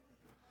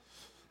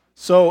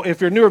So if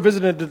you're new or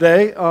visiting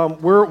today,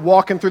 we're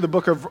walking through the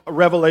book of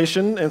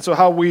Revelation, and so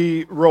how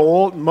we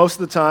roll most of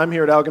the time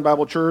here at Allegan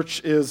Bible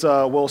Church is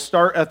we'll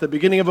start at the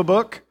beginning of a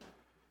book,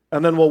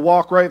 and then we'll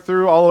walk right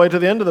through all the way to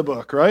the end of the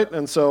book, right?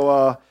 And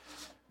so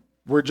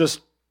we're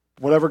just,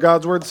 whatever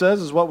God's Word says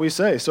is what we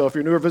say. So if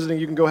you're new or visiting,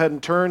 you can go ahead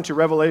and turn to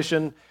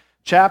Revelation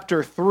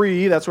chapter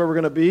 3. That's where we're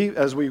going to be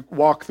as we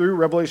walk through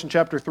Revelation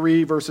chapter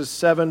 3, verses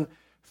 7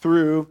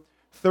 through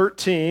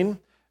 13.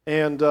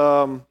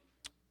 And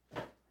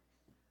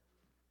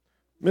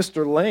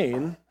Mr.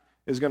 Lane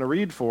is going to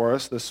read for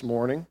us this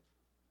morning.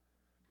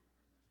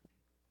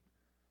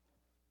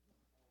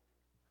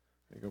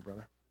 There you go,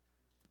 brother.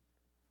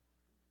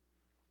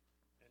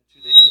 And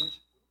to the angel.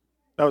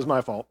 That was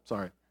my fault.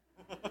 Sorry.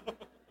 And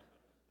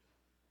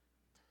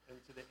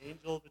to the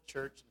angel of the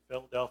church in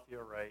Philadelphia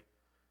write,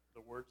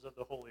 the words of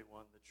the Holy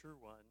One, the true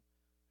one,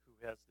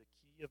 who has the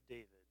key of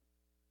David,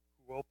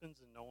 who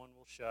opens and no one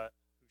will shut,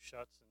 who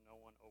shuts and no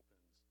one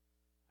opens.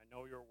 I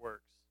know your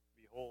works.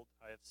 Behold,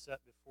 I have set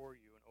before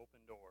you an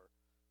open door,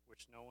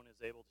 which no one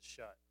is able to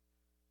shut.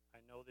 I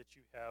know that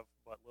you have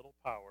but little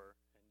power,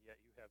 and yet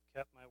you have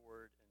kept my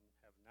word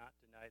and have not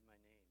denied my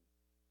name.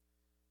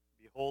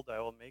 Behold,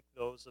 I will make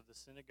those of the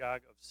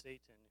synagogue of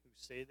Satan who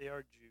say they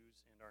are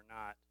Jews and are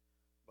not,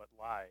 but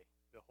lie.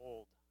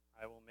 Behold,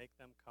 I will make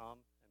them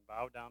come and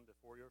bow down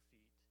before your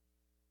feet,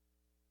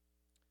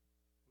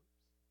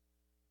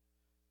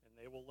 and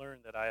they will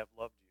learn that I have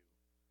loved you.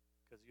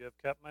 Because you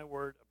have kept my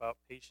word about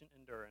patient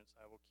endurance,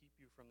 I will keep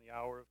you from the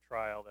hour of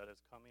trial that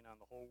is coming on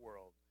the whole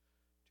world,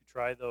 to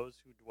try those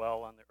who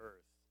dwell on the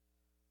earth.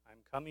 I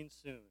am coming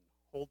soon.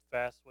 Hold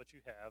fast what you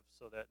have,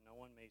 so that no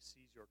one may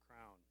seize your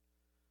crown.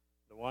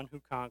 The one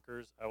who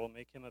conquers, I will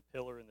make him a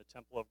pillar in the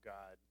temple of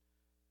God.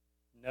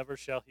 Never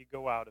shall he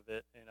go out of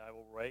it, and I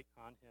will write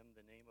on him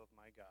the name of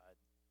my God,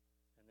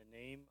 and the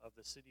name of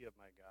the city of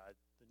my God,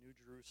 the New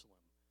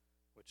Jerusalem,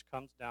 which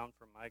comes down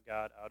from my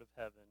God out of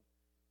heaven,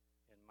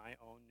 in my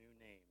own new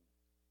name.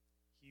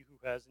 He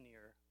who has an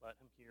ear, let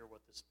him hear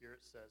what the Spirit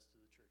says to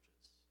the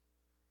churches.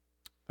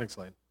 Thanks,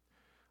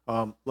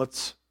 Lane.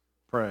 Let's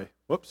pray.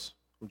 Whoops,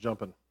 I'm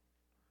jumping.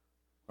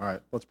 All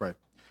right, let's pray.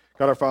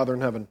 God, our Father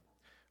in heaven,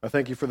 I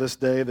thank you for this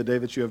day, the day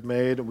that you have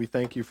made, and we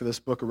thank you for this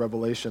book of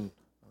Revelation.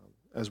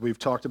 As we've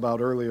talked about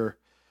earlier,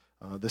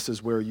 this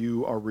is where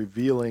you are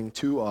revealing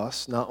to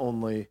us not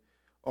only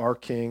our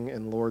King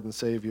and Lord and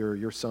Savior,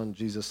 your Son,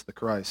 Jesus the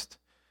Christ,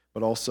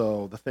 but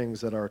also the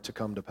things that are to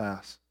come to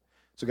pass.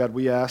 So God,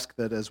 we ask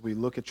that as we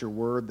look at your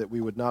word, that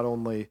we would not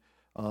only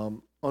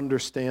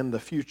understand the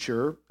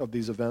future of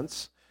these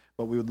events,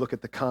 but we would look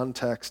at the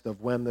context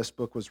of when this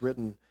book was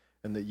written,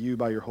 and that you,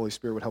 by your Holy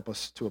Spirit, would help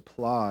us to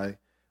apply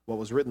what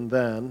was written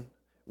then,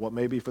 what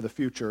may be for the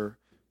future,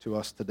 to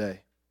us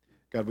today.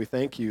 God, we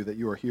thank you that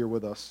you are here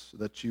with us,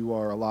 that you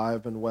are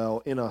alive and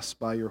well in us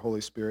by your Holy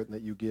Spirit, and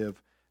that you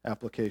give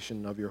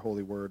application of your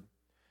holy word.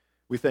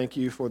 We thank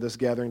you for this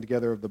gathering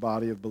together of the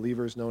body of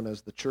believers known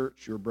as the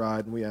church, your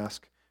bride, and we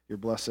ask your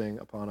blessing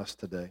upon us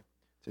today.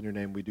 It's in your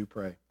name we do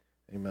pray.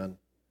 Amen.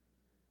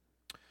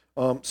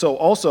 So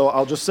also,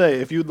 I'll just say,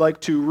 if you'd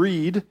like to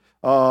read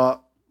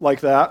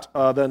like that,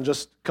 then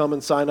just come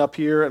and sign up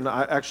here. And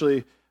I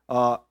actually,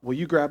 will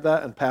you grab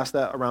that and pass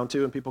that around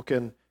too, and people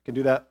can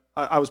do that?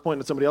 I was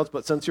pointing at somebody else,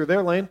 but since you're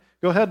there, Lane,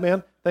 go ahead,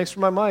 man. Thanks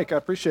for my mic. I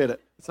appreciate it.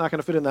 It's not going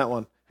to fit in that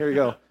one. Here you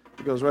go.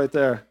 It goes right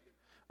there.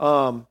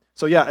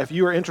 So yeah, if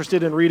you are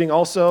interested in reading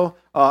also,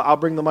 I'll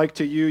bring the mic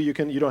to you. You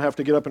don't have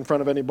to get up in front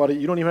of anybody.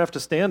 You don't even have to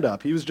stand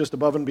up. He was just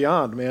above and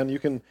beyond, man. You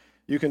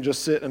can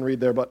just sit and read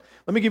there. But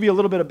let me give you a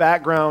little bit of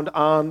background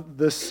on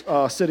this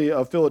city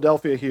of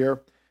Philadelphia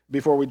here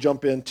before we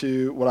jump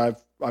into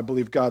what I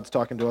believe God's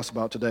talking to us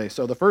about today.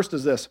 So the first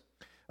is this.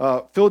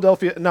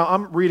 Philadelphia, now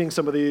I'm reading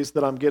some of these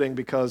that I'm getting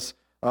because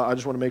I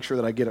just want to make sure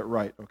that I get it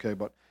right, okay?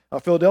 But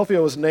Philadelphia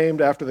was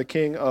named after the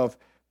king of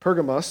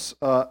Pergamus,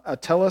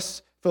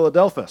 Attalus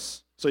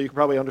Philadelphus. So you can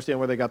probably understand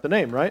where they got the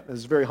name, right?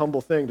 It's a very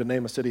humble thing to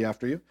name a city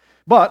after you.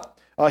 But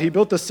he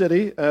built the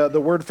city, the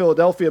word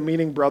Philadelphia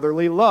meaning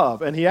brotherly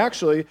love. And he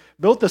actually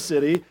built the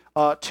city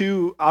out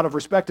of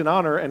respect and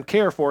honor and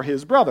care for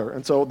his brother.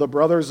 And so the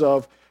brothers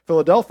of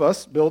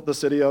Philadelphus built the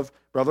city of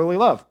brotherly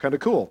love. Kind of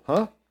cool,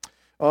 huh?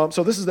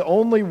 So this is the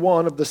only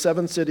one of the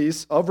 7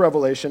 cities of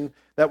Revelation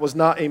that was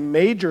not a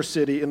major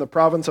city in the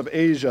province of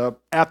Asia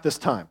at this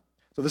time.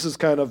 So this is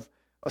kind of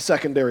a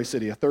secondary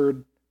city, a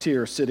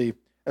third-tier city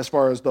as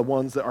far as the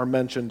ones that are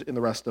mentioned in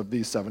the rest of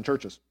these 7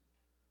 churches.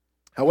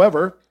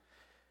 However,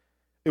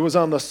 it was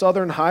on the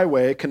southern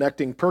highway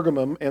connecting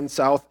Pergamum and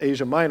South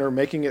Asia Minor,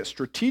 making it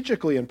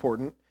strategically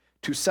important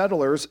to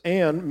settlers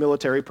and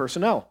military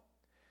personnel.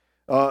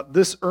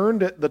 This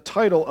earned it the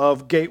title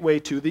of Gateway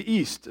to the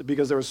East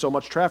because there was so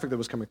much traffic that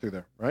was coming through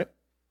there, right?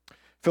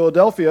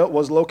 Philadelphia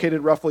was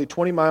located roughly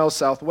 20 miles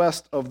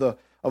southwest of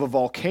a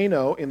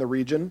volcano in the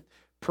region,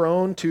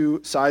 prone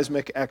to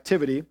seismic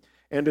activity,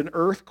 and an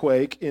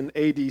earthquake in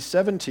AD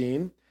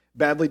 17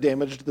 badly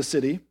damaged the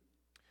city,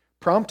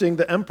 prompting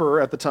the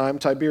emperor at the time,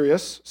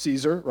 Tiberius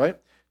Caesar, right,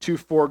 to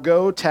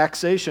forego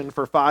taxation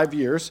for 5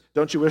 years.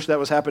 Don't you wish that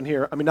was happening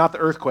here? I mean, not the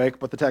earthquake,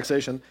 but the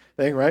taxation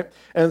thing, right?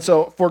 And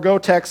so forego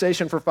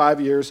taxation for 5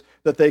 years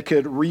that they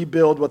could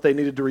rebuild what they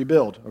needed to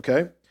rebuild,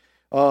 okay?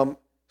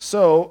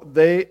 So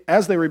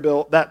as they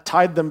rebuilt, that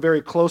tied them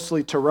very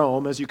closely to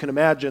Rome. As you can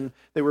imagine,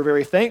 they were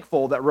very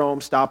thankful that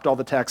Rome stopped all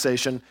the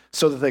taxation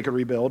so that they could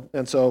rebuild.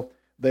 And so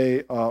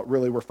they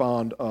really were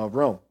fond of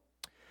Rome.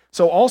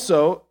 So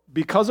also,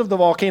 because of the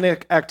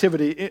volcanic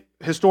activity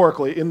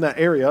historically in that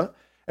area,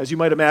 as you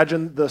might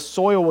imagine, the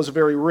soil was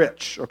very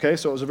rich, okay?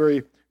 So it was a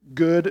very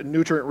good,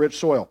 nutrient-rich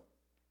soil.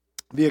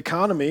 The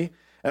economy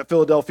at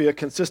Philadelphia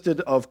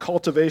consisted of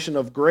cultivation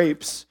of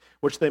grapes,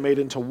 which they made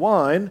into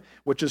wine,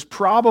 which is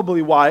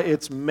probably why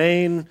its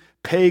main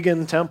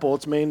pagan temple,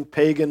 its main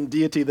pagan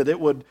deity that it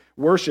would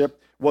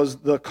worship was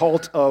the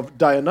cult of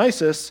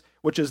Dionysus,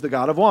 which is the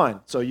god of wine.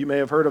 So you may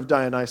have heard of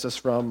Dionysus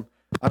from,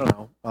 I don't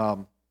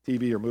know,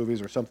 TV or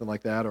movies or something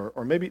like that,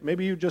 or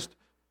maybe you just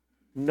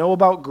know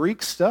about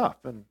Greek stuff,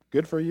 and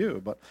good for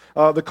you. But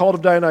the cult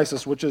of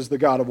Dionysus, which is the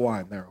god of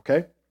wine there,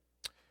 okay?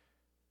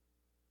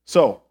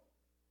 So,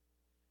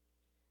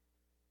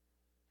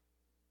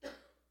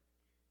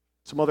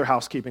 some other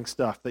housekeeping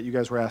stuff that you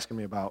guys were asking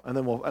me about, and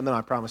then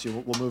I promise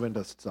you we'll move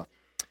into stuff.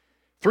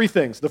 3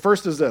 things. The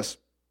first is this.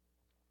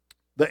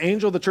 The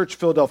angel of the church of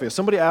Philadelphia.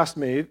 Somebody asked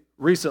me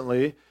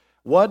recently,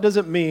 what does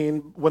it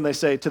mean when they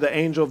say to the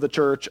angel of the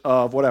church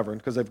of whatever?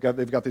 Because they've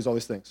got all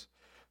these things.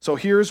 So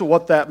here's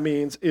what that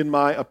means, in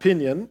my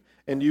opinion,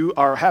 and you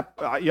are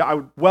I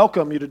would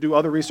welcome you to do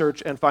other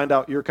research and find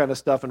out your kind of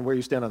stuff and where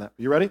you stand on that.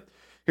 You ready?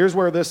 Here's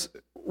where this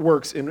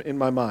works in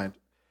my mind.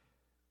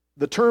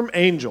 The term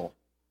angel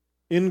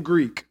in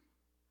Greek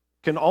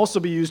can also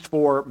be used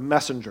for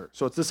messenger.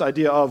 So it's this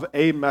idea of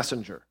a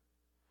messenger.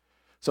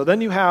 So then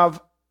you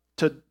have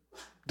to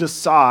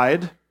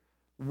decide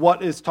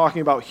what it's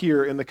talking about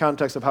here in the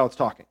context of how it's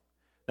talking.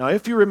 Now,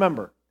 if you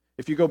remember,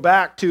 if you go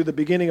back to the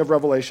beginning of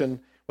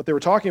Revelation, what they were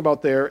talking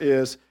about there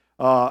is,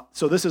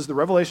 so this is the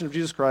revelation of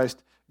Jesus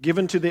Christ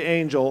given to the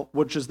angel,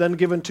 which is then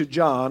given to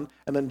John,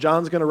 and then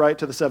John's going to write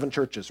to the 7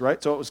 churches,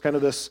 right? So it was kind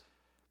of this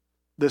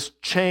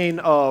chain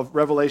of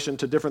revelation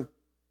to different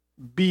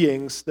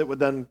beings that would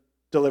then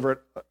deliver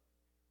it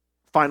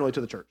finally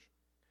to the church.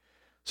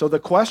 So the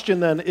question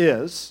then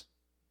is,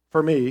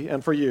 for me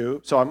and for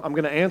you, so I'm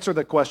going to answer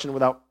the question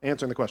without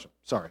answering the question.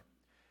 Sorry.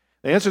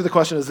 The answer to the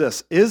question is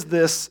this. Is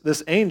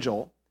this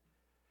angel,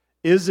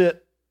 is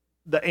it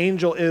the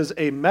angel is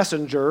a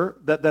messenger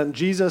that then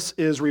Jesus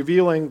is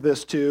revealing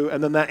this to,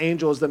 and then that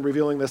angel is then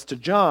revealing this to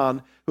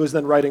John, who is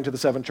then writing to the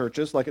 7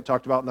 churches, like it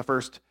talked about in the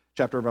first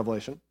chapter of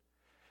Revelation?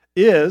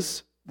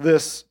 Is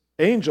this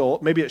angel,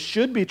 maybe it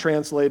should be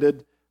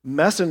translated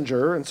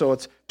messenger, and so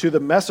it's to the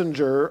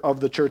messenger of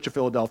the church of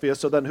Philadelphia.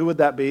 So then who would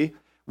that be?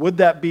 Would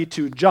that be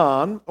to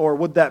John, or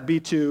would that be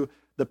to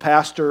the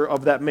pastor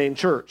of that main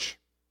church?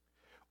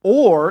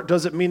 Or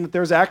does it mean that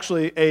there's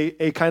actually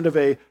a kind of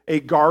a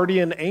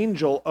guardian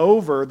angel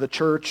over the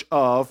church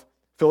of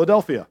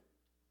Philadelphia?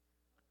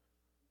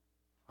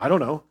 I don't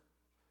know.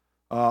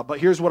 But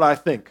here's what I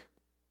think.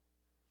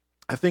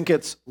 I think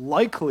it's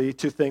likely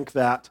to think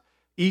that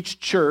each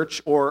church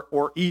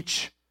or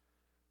each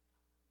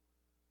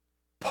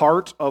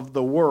part of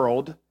the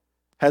world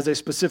has a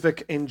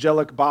specific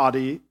angelic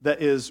body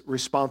that is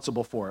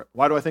responsible for it.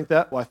 Why do I think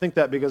that? Well, I think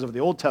that because of the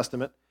Old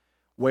Testament,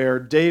 where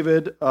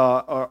David,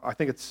 I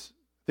think it's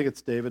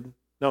David,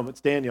 no,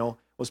 it's Daniel,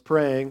 was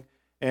praying,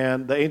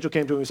 and the angel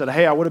came to him and said,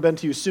 hey, I would have been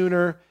to you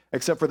sooner,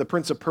 except for the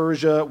prince of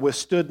Persia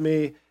withstood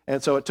me,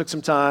 and so it took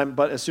some time,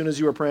 but as soon as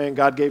you were praying,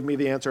 God gave me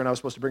the answer, and I was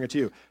supposed to bring it to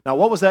you. Now,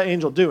 what was that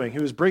angel doing? He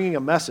was bringing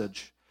a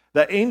message.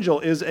 That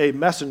angel is a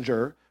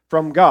messenger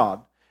from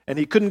God, and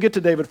he couldn't get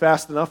to David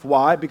fast enough.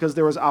 Why? Because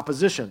there was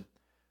opposition.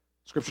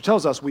 Scripture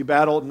tells us we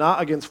battle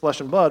not against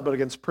flesh and blood, but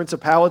against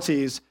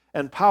principalities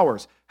and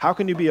powers. How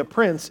can you be a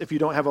prince if you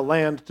don't have a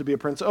land to be a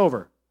prince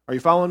over? Are you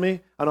following me?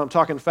 I know I'm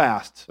talking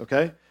fast,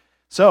 okay?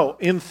 So,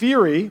 in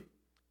theory,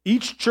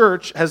 each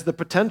church has the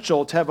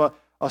potential to have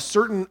a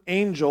certain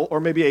angel, or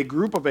maybe a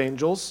group of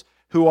angels,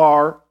 who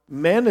are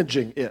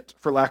managing it,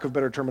 for lack of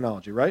better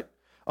terminology, right?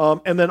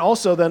 And then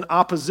also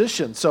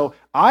opposition. So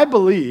I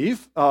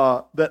believe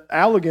that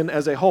Allegan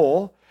as a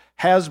whole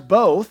has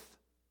both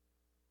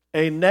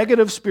a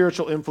negative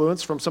spiritual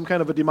influence from some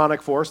kind of a demonic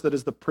force that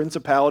is the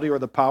principality or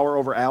the power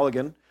over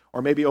Allegan,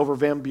 or maybe over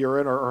Van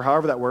Buren, or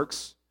however that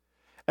works.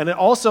 And it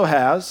also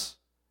has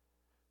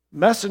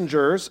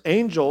messengers,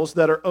 angels,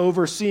 that are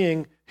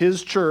overseeing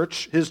his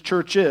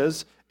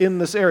churches in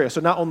this area. So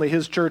not only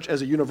his church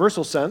as a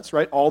universal sense,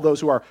 right, all those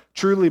who are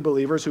truly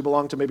believers who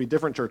belong to maybe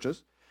different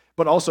churches,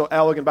 but also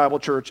Allegan Bible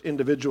Church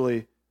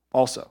individually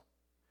also.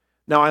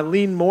 Now, I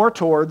lean more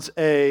towards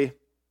an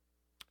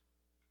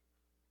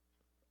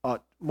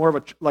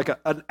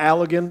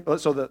Allegan,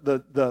 so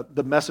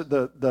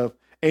the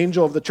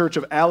angel of the church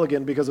of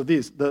Allegan because of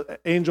these. The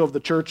angel of the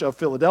church of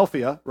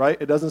Philadelphia, right?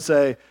 It doesn't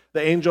say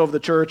the angel of the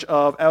church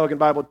of Allegan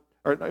Bible,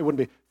 or it wouldn't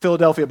be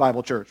Philadelphia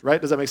Bible Church,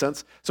 right? Does that make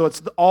sense? So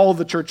it's all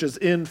the churches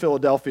in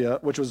Philadelphia,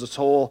 which was this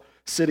whole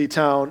city,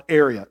 town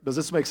area. Does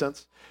this make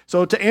sense?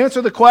 So to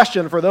answer the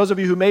question, for those of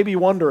you who may be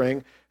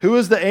wondering, who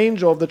is the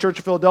angel of the Church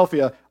of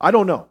Philadelphia? I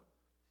don't know.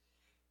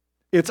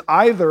 It's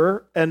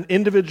either an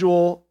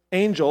individual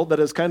angel that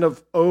is kind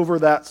of over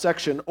that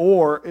section,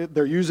 or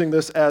they're using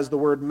this as the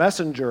word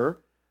messenger,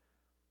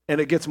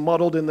 and it gets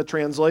muddled in the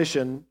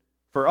translation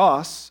for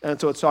us, and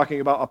so it's talking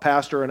about a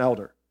pastor or an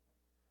elder.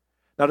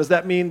 Now, does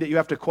that mean that you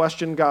have to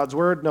question God's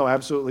word? No,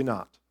 absolutely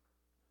not.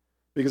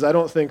 Because I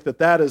don't think that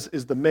that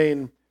is the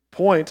main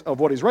point of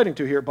what he's writing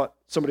to here, but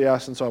somebody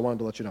asked, and so I wanted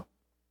to let you know.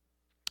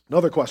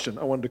 Another question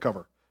I wanted to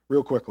cover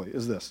real quickly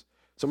is this.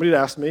 Somebody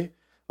had asked me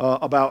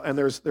about, and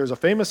there's a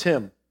famous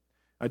hymn,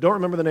 I don't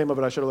remember the name of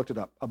it, I should have looked it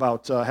up,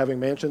 about having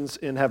mansions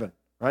in heaven,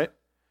 right?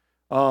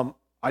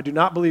 I do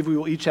not believe we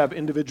will each have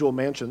individual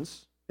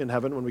mansions in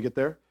heaven when we get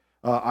there.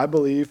 I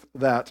believe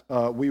that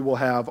we will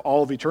have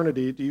all of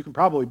eternity. You can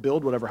probably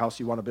build whatever house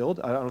you want to build.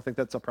 I don't think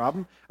that's a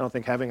problem. I don't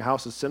think having a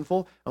house is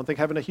sinful. I don't think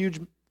having a huge,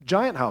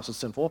 giant house is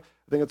sinful.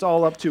 I think it's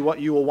all up to what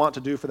you will want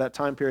to do for that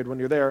time period when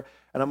you're there.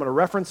 And I'm going to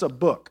reference a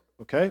book,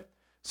 okay?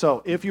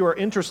 So if you are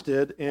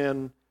interested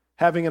in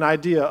having an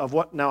idea of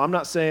what, now I'm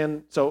not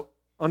saying, so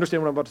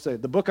understand what I'm about to say.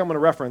 The book I'm going to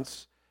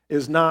reference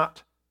is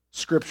not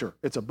Scripture.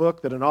 It's a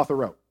book that an author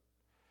wrote.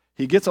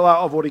 He gets a lot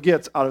of what he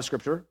gets out of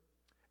Scripture,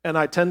 and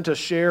I tend to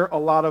share a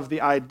lot of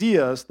the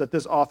ideas that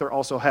this author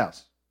also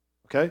has,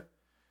 okay?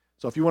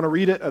 So if you want to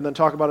read it and then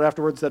talk about it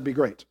afterwards, that'd be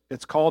great.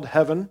 It's called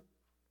Heaven.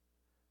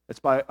 It's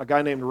by a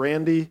guy named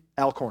Randy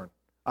Alcorn.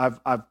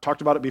 I've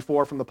talked about it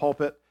before from the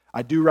pulpit.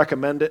 I do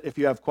recommend it if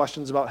you have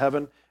questions about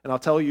heaven, and I'll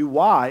tell you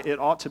why it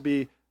ought to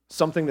be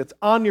something that's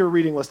on your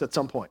reading list at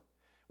some point.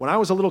 When I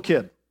was a little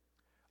kid,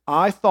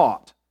 I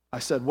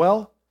said,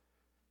 well,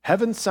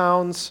 heaven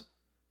sounds,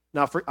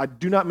 now I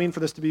do not mean for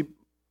this to be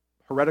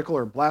heretical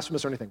or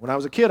blasphemous or anything. When I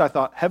was a kid, I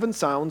thought, heaven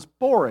sounds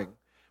boring.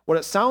 What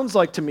it sounds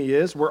like to me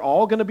is we're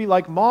all going to be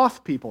like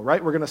moth people,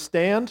 right? We're going to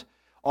stand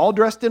all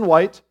dressed in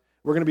white.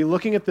 We're going to be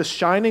looking at this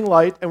shining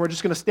light, and we're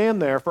just going to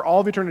stand there for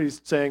all of eternity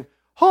saying,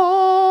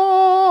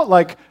 oh,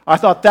 like I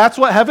thought that's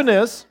what heaven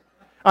is.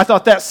 I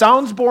thought that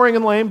sounds boring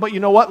and lame, but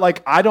you know what?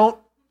 Like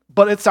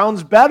but it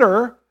sounds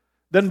better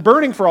than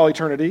burning for all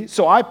eternity.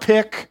 So I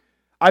pick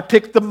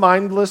the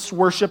mindless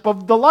worship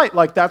of the light.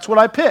 Like that's what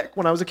I pick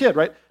when I was a kid,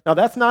 right? Now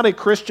that's not a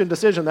Christian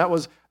decision. That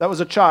was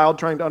a child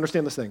trying to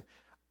understand this thing.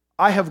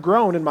 I have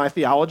grown in my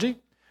theology.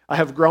 I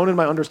have grown in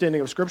my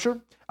understanding of Scripture.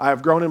 I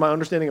have grown in my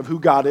understanding of who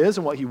God is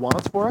and what He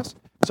wants for us.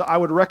 So I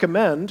would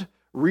recommend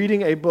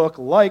reading a book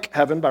like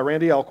Heaven by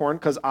Randy Alcorn,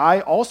 because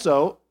I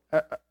also,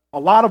 a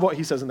lot of what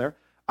he says in there,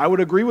 I would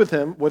agree with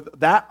him with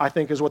that. I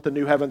think is what the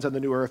new heavens and the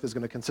new earth is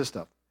going to consist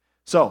of.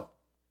 So,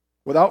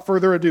 without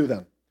further ado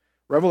then,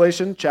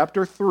 Revelation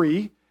chapter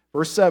 3,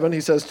 verse 7,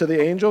 he says, to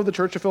the angel of the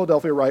church of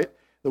Philadelphia write,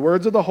 the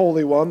words of the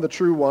Holy One, the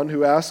true one,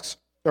 who has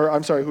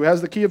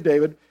the key of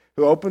David,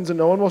 who opens and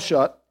no one will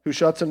shut, who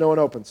shuts and no one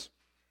opens.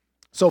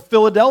 So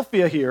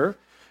Philadelphia here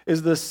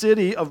is the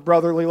city of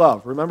brotherly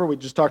love. Remember, we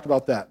just talked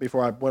about that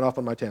before I went off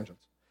on my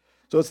tangents.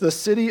 So it's the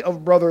city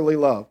of brotherly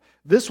love.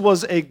 This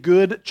was a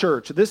good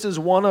church. This is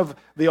one of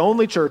the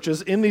only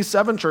churches in these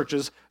 7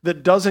 churches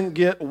that doesn't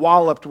get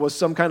walloped with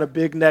some kind of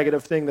big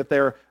negative thing that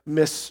they're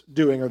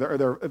misdoing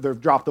or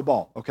they've dropped the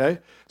ball, okay?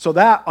 So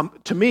that,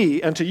 to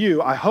me and to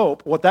you, I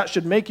hope, what that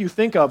should make you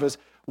think of is,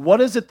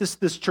 what is it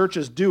this church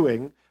is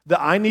doing that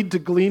I need to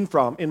glean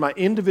from in my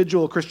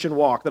individual Christian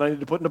walk that I need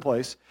to put into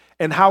place,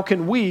 and how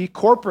can we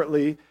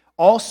corporately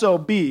also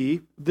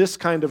be this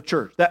kind of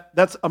church?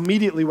 That's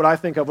immediately what I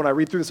think of when I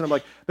read through this, and I'm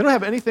like, they don't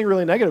have anything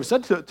really negative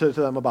said to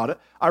them about it.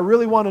 I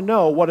really want to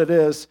know what it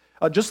is,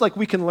 just like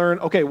we can learn,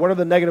 okay, what are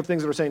the negative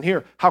things that are saying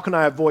here? How can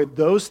I avoid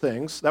those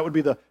things? That would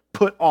be the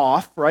put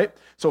off, right?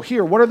 So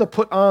here, what are the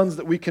put-ons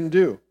that we can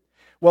do?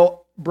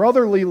 Well,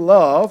 brotherly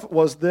love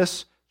was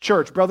this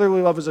church.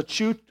 Brotherly love is a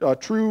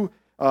true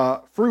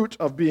fruit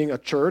of being a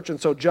church, and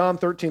so John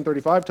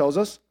 13:35 tells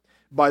us,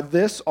 by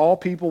this, all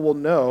people will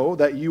know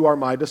that you are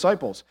my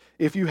disciples,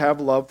 if you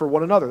have love for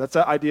one another. That's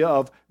that idea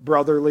of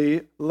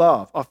brotherly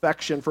love,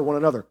 affection for one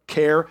another,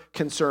 care,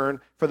 concern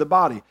for the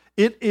body.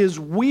 It is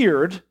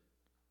weird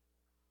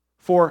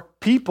for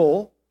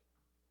people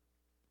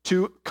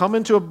to come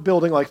into a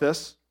building like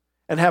this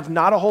and have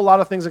not a whole lot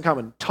of things in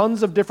common.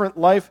 Tons of different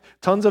life,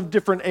 tons of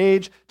different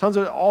age, tons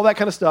of all that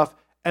kind of stuff,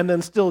 and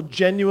then still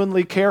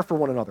genuinely care for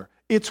one another.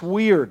 It's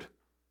weird.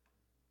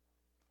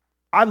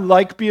 I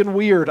like being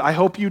weird. I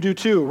hope you do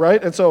too,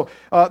 right? And so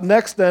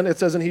next then, it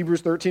says in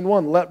Hebrews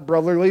 13:1, let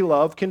brotherly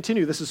love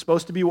continue. This is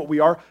supposed to be what we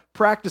are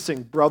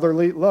practicing,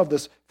 brotherly love,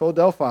 this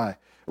Philadelphia.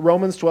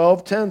 Romans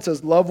 12:10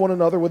 says, love one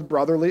another with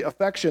brotherly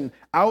affection.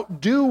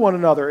 Outdo one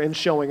another in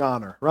showing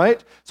honor,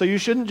 right? So you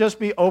shouldn't just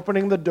be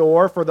opening the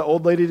door for the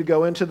old lady to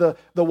go into the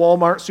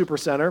Walmart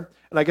Supercenter.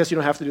 And I guess you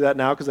don't have to do that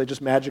now because they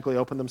just magically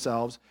open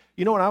themselves.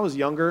 You know, when I was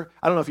younger,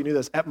 I don't know if you knew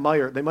this, at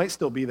Meijer, they might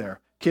still be there.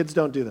 Kids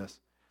don't do this.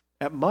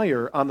 At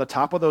Meijer, on the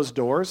top of those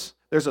doors,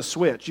 there's a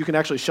switch. You can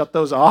actually shut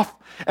those off.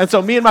 And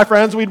so me and my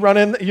friends, we'd run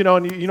in, you know,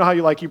 and you know how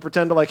you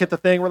pretend to hit the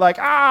thing. We're like,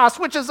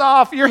 switch is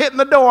off. You're hitting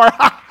the door.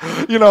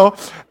 You know,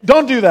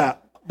 don't do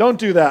that. Don't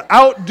do that.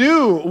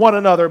 Outdo one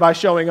another by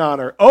showing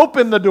honor.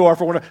 Open the door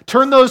for one another.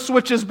 Turn those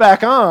switches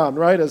back on,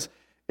 right,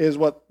 is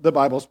what the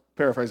Bible's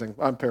paraphrasing.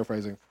 I'm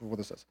paraphrasing what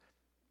this says.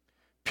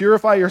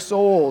 Purify your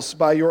souls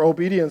by your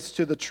obedience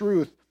to the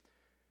truth.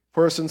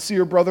 For a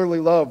sincere brotherly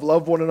love,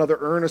 love one another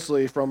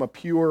earnestly from a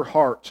pure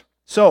heart.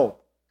 So,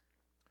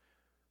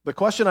 the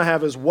question I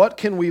have is, what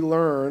can we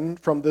learn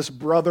from this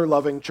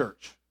brother-loving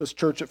church, this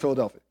church at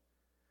Philadelphia?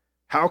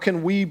 How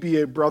can we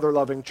be a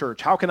brother-loving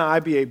church? How can I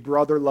be a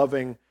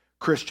brother-loving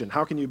Christian?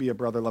 How can you be a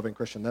brother-loving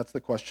Christian? That's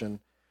the question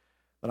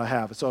that I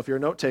have. So if you're a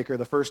note taker,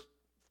 the first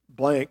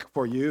blank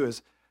for you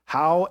is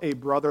how a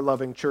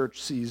brother-loving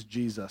church sees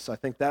Jesus. I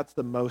think that's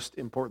the most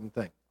important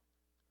thing.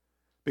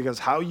 Because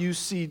how you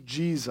see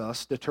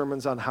Jesus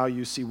determines on how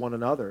you see one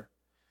another.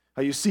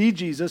 How you see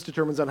Jesus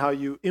determines on how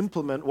you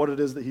implement what it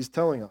is that he's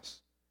telling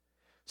us.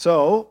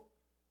 So,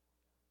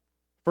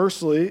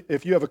 firstly,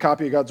 if you have a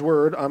copy of God's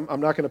Word, I'm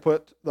not going to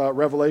put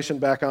Revelation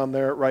back on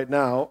there right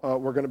now.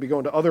 We're going to be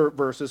going to other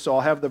verses, so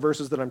I'll have the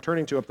verses that I'm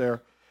turning to up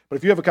there. But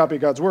if you have a copy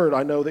of God's Word,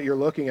 I know that you're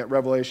looking at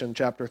Revelation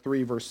chapter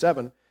 3, verse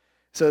 7. It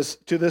says,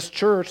 to this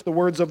church, the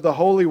words of the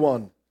Holy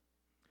One.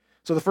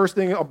 So the first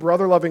thing, a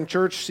brother-loving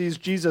church sees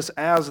Jesus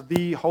as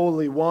the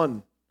Holy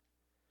One.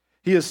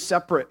 He is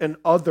separate and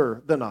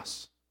other than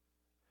us.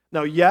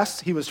 Now, yes,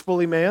 he was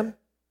fully man,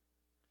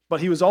 but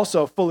he was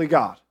also fully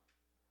God.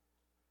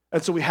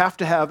 And so we have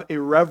to have a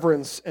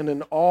reverence and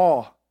an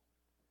awe.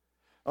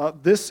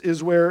 This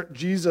is where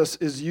Jesus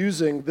is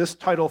using this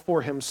title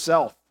for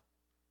himself.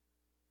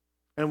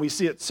 And we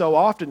see it so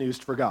often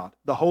used for God,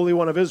 the Holy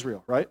One of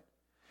Israel, right?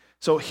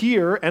 So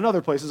here and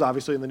other places,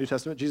 obviously in the New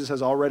Testament, Jesus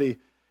has already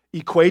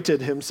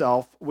equated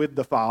himself with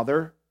the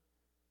Father.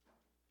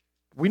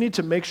 We need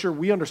to make sure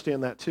we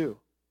understand that too.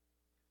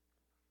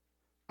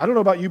 I don't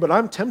know about you, but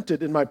I'm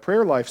tempted in my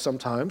prayer life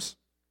sometimes.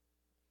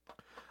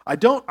 I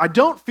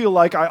don't feel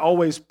like I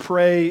always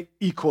pray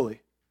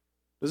equally.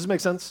 Does this make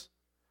sense?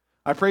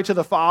 I pray to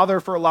the Father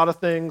for a lot of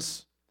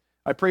things.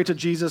 I pray to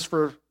Jesus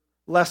for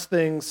less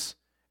things.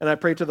 And I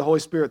pray to the Holy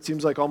Spirit,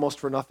 seems like almost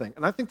for nothing.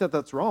 And I think that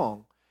that's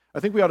wrong. I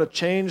think we ought to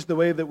change the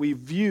way that we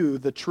view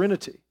the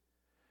Trinity.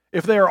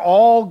 If they are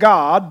all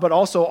God, but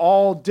also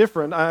all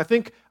different, I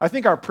think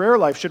our prayer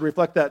life should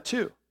reflect that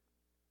too.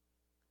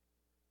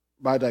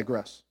 But I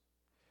digress.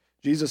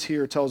 Jesus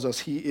here tells us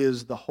he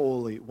is the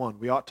Holy One.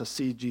 We ought to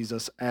see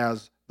Jesus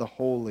as the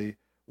Holy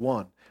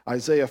One.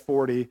 Isaiah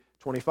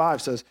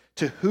 40:25 says,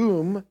 to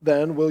whom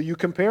then will you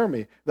compare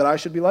me, that I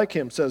should be like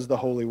him, says the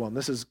Holy One.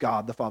 This is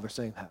God the Father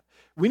saying that.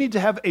 We need to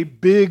have a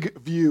big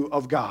view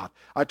of God.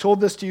 I told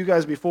this to you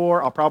guys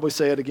before. I'll probably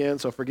say it again,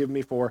 so forgive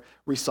me for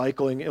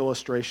recycling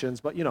illustrations.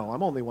 But,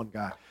 I'm only one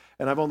guy,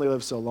 and I've only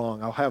lived so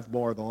long. I'll have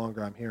more the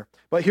longer I'm here.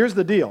 But here's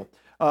the deal.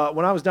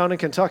 When I was down in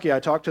Kentucky,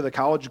 I talked to the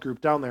college group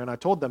down there, and I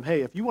told them,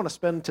 hey, if you want to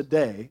spend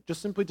today,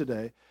 just simply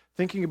today,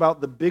 thinking about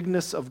the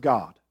bigness of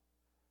God,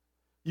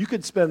 you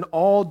could spend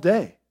all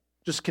day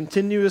just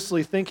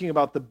continuously thinking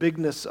about the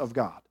bigness of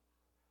God.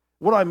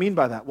 What do I mean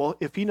by that? Well,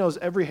 if he knows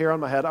every hair on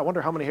my head, I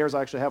wonder how many hairs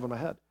I actually have on my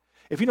head.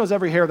 If he knows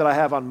every hair that I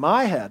have on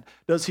my head,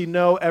 does he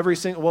know every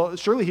single, well,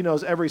 surely he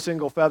knows every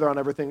single feather on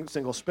every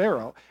single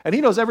sparrow. And he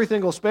knows every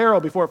single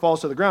sparrow before it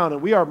falls to the ground,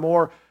 and we are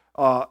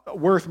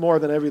worth more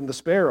than even the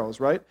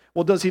sparrows, right?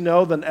 Well, does he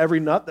know then every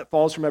nut that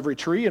falls from every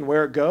tree and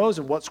where it goes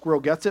and what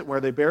squirrel gets it and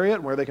where they bury it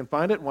and where they can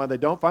find it and why they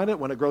don't find it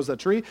when it grows that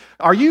tree?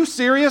 Are you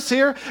serious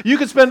here? You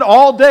could spend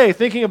all day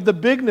thinking of the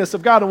bigness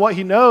of God and what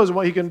he knows and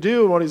what he can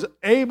do and what he's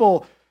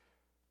able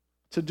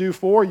to do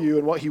for you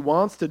and what he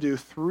wants to do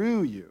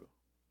through you.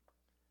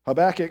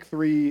 Habakkuk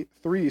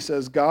 3:3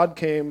 says, God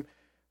came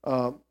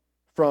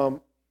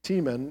from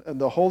Teman and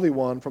the Holy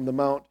One from the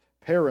Mount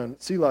Paran.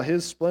 Selah,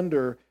 his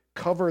splendor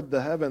covered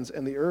the heavens,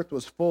 and the earth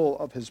was full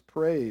of his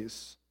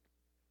praise.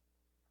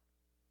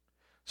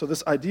 So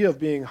this idea of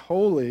being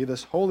holy,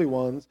 this Holy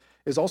One,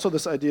 is also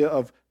this idea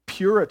of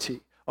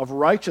purity, of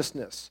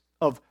righteousness,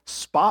 of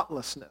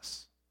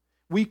spotlessness.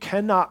 We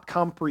cannot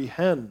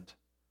comprehend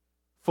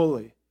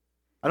fully.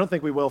 I don't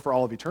think we will for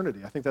all of eternity.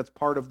 I think that's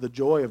part of the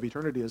joy of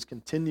eternity, is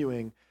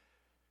continuing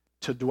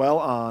to dwell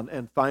on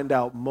and find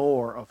out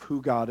more of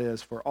who God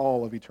is for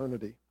all of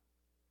eternity.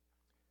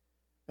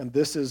 And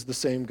this is the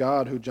same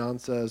God who, John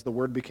says, the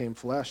Word became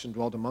flesh and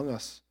dwelt among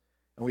us.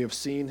 And we have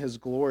seen his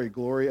glory,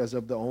 glory as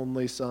of the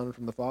only Son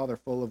from the Father,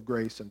 full of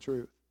grace and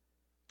truth.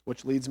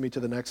 Which leads me to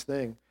the next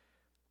thing.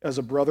 As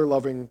a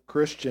brother-loving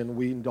Christian,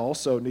 we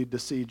also need to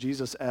see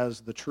Jesus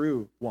as the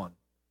true one.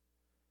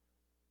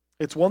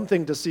 It's one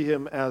thing to see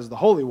him as the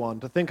Holy One,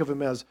 to think of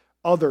him as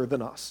other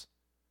than us.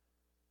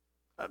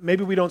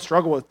 Maybe we don't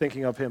struggle with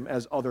thinking of him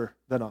as other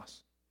than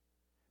us.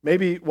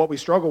 Maybe what we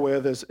struggle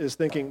with is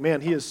thinking,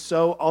 man, he is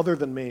so other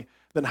than me,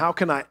 then how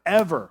can I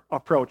ever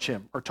approach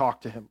him or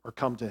talk to him or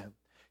come to him?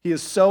 He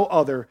is so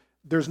other,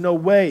 there's no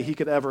way he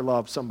could ever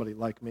love somebody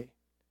like me.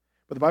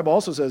 But the Bible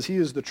also says he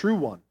is the true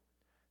one.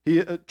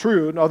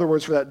 True, in other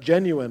words, for that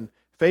genuine,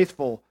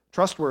 faithful,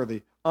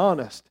 trustworthy,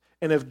 honest.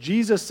 And if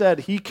Jesus said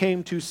he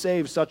came to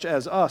save such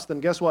as us, then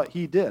guess what?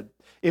 He did.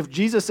 If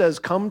Jesus says,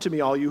 come to me,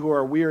 all you who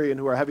are weary and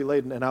who are heavy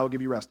laden, and I will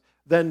give you rest,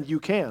 then you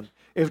can.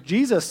 If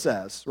Jesus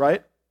says,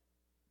 right,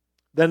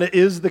 then it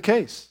is the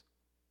case.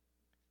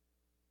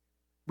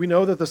 We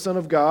know that the Son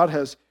of God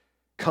has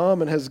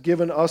come and has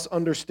given us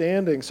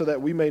understanding so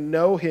that we may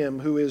know him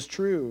who is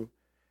true.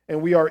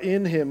 And we are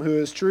in him who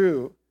is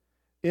true,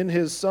 in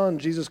his Son,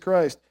 Jesus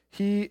Christ.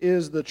 He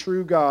is the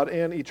true God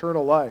and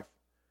eternal life.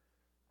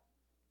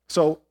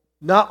 So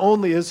not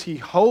only is he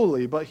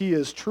holy, but he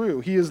is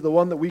true. He is the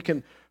one that we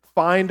can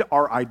find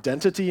our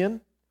identity in.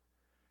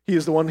 He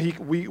is the one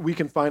we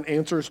can find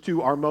answers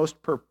to our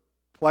most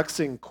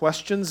perplexing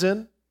questions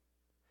in.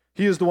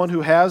 He is the one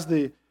who has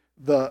the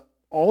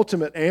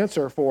ultimate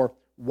answer for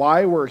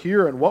why we're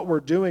here and what we're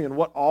doing and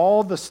what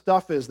all the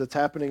stuff is that's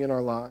happening in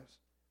our lives.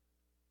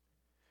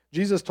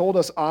 Jesus told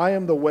us, I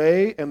am the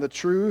way and the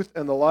truth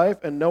and the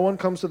life, and no one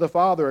comes to the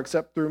Father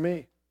except through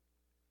me.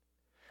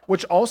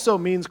 Which also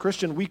means,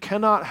 Christian, we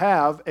cannot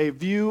have a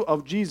view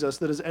of Jesus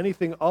that is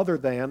anything other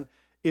than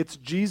it's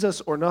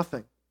Jesus or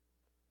nothing.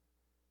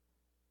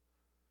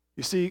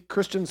 You see,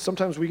 Christians,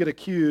 sometimes we get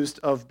accused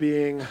of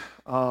being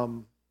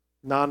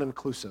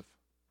non-inclusive.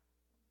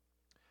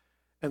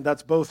 And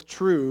that's both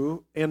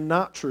true and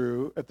not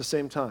true at the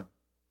same time.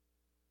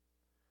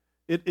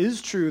 It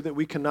is true that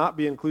we cannot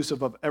be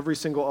inclusive of every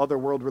single other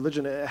world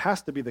religion. It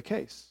has to be the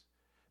case.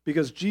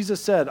 Because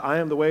Jesus said, I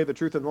am the way, the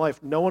truth, and the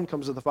life. No one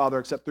comes to the Father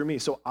except through me.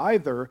 So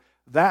either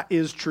that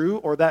is true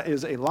or that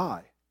is a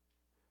lie.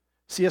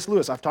 C.S.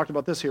 Lewis, I've talked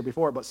about this here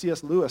before, but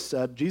C.S. Lewis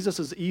said Jesus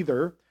is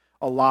either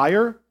a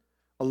liar,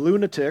 a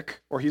lunatic,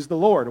 or he's the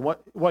Lord. And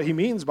what he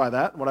means by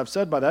that, and what I've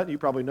said by that, you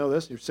probably know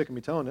this, you're sick of me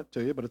telling it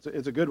to you, but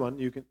it's a good one.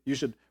 You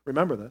should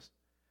remember this.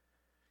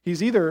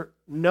 He's either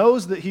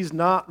knows that he's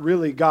not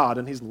really God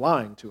and he's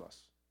lying to us,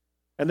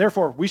 and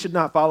therefore we should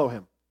not follow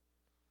him.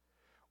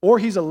 Or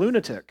he's a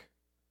lunatic.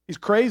 He's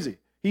crazy.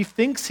 He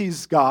thinks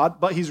he's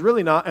God, but he's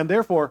really not, and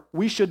therefore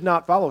we should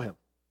not follow him.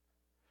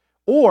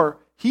 Or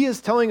he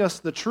is telling us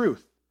the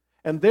truth,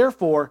 and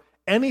therefore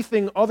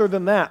anything other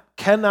than that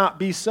cannot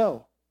be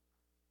so.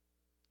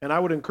 And I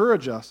would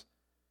encourage us,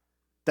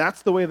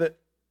 that's the way that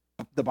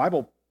the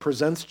Bible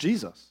presents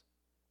Jesus.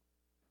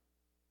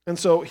 And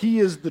so he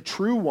is the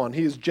true one.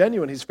 He is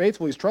genuine. He's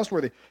faithful. He's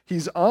trustworthy.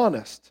 He's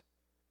honest.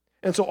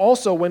 And so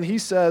also when he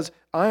says,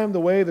 I am the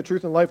way, the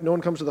truth, and life, no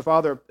one comes to the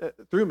Father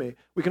through me,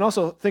 we can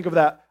also think of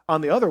that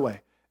on the other way.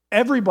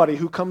 Everybody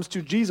who comes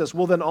to Jesus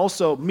will then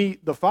also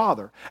meet the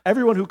Father.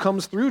 Everyone who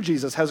comes through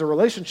Jesus has a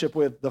relationship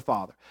with the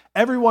Father.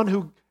 Everyone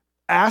who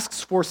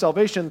asks for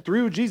salvation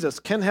through Jesus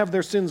can have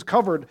their sins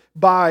covered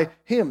by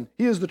him.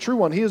 He is the true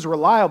one. He is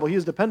reliable. He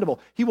is dependable.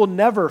 He will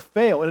never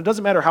fail. And it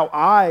doesn't matter how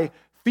I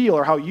feel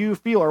or how you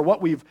feel or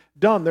what we've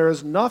done. There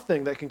is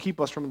nothing that can keep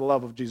us from the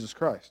love of Jesus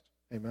Christ.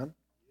 Amen?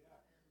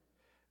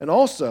 And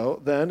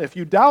also, then, if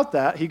you doubt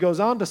that, he goes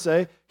on to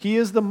say, he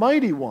is the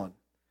mighty one.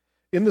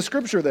 In the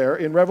scripture there,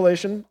 in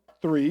Revelation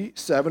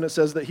 3:7, it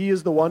says that he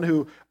is the one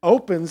who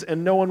opens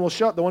and no one will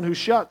shut, the one who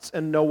shuts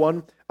and no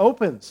one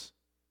opens.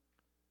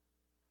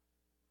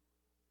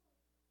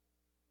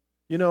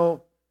 You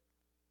know,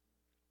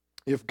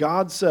 if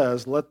God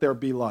says, let there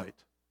be light,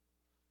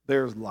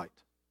 there's light.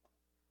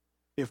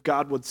 If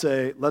God would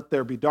say, let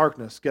there be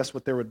darkness, guess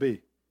what there would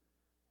be?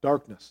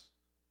 Darkness.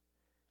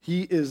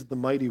 He is the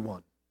mighty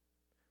one.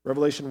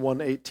 Revelation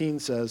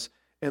 1:18 says,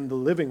 and the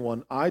living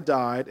one, I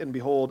died, and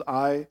behold,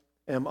 I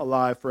am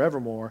alive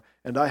forevermore,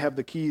 and I have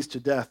the keys to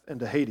death and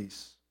to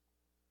Hades.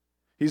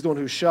 He's the one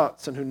who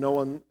shuts, and who no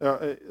one,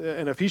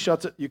 and if he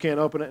shuts it, you can't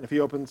open it, and if he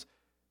opens,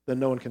 then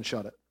no one can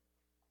shut it.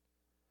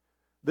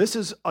 This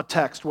is a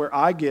text where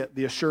I get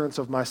the assurance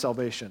of my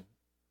salvation.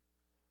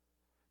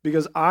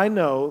 Because I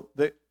know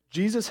that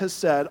Jesus has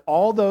said,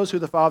 all those who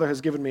the Father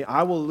has given me,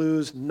 I will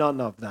lose none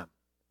of them.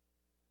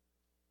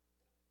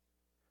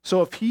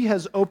 So if he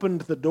has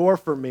opened the door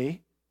for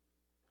me,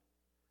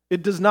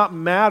 it does not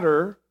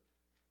matter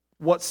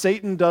what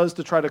Satan does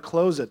to try to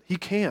close it. He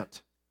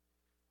can't.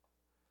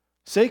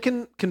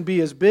 Satan can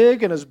be as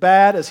big and as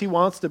bad as he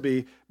wants to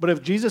be, but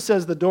if Jesus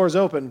says the door's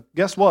open,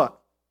 guess what?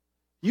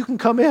 You can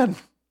come in.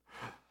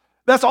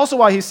 That's also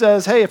why he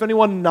says, hey, if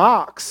anyone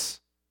knocks,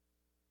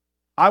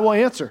 I will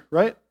answer,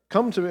 right?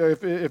 Come to me.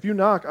 If you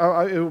knock,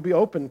 it will be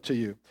open to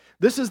you.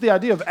 This is the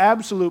idea of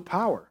absolute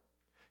power.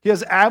 He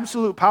has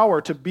absolute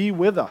power to be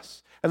with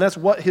us, and that's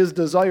what his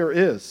desire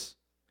is.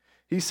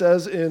 He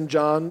says in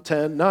John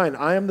 10:9,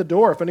 I am the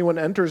door. If anyone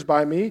enters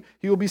by me,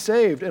 he will be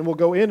saved and will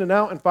go in and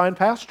out and find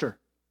pasture.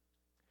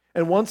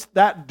 And once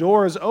that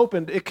door is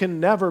opened, it can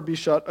never be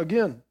shut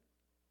again.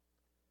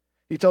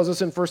 He tells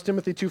us in 1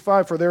 Timothy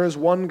 2:5, for there is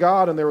one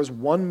God and there is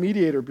one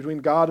mediator between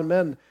God and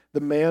men, the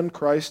man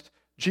Christ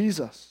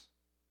Jesus.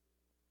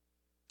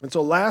 And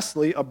so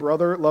lastly, a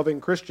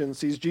brother-loving Christian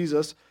sees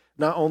Jesus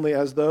not only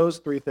as those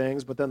three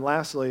things, but then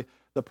lastly,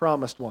 the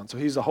promised one. So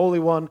he's the holy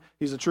one,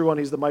 he's the true one,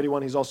 he's the mighty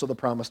one, he's also the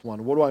promised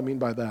one. What do I mean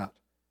by that?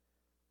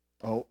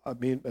 Oh, I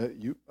mean,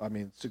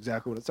 it's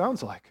exactly what it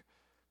sounds like.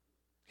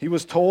 He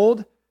was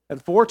told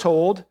and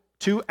foretold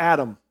to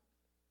Adam.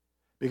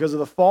 Because of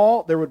the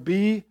fall, there would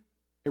be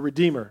a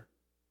redeemer.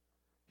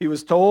 He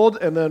was told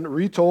and then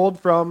retold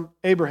from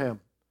Abraham.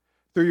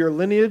 Through your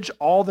lineage,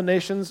 all the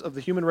nations of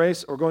the human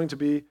race are going to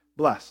be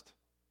blessed.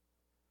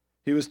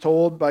 He was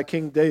told by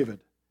King David,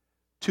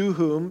 to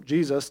whom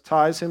Jesus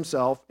ties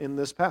himself in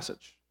this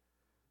passage.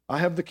 I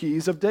have the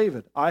keys of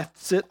David. I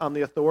sit on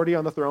the authority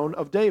on the throne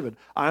of David.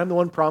 I am the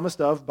one promised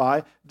of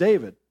by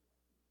David.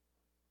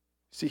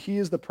 See, he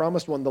is the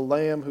promised one, the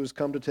Lamb who's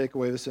come to take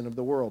away the sin of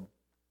the world.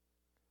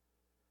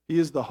 He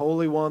is the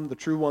Holy One, the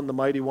true one, the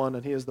mighty one,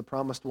 and he is the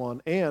promised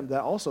one. And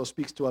that also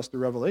speaks to us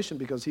through Revelation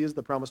because he is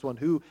the promised one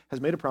who has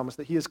made a promise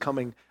that he is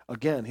coming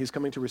again. He's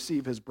coming to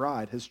receive his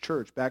bride, his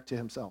church, back to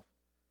himself.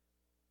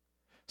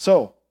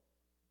 So,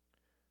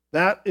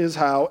 that is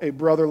how a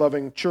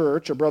brother-loving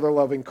church, a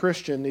brother-loving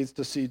Christian needs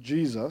to see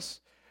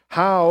Jesus.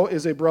 How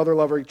is a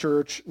brother-loving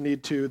church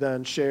need to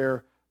then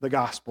share the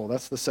gospel?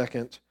 That's the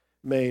second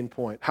main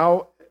point.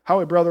 How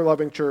a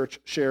brother-loving church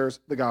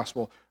shares the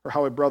gospel, or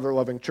how a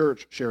brother-loving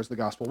church shares the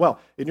gospel. Well,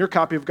 in your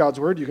copy of God's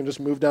Word, you can just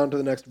move down to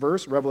the next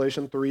verse,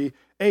 Revelation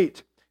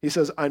 3:8. He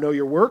says, I know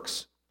your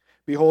works.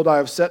 Behold, I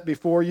have set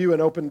before you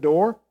an open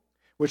door,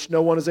 which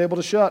no one is able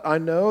to shut. I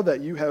know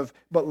that you have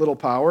but little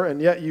power, and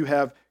yet you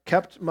have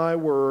kept my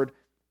word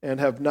and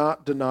have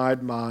not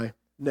denied my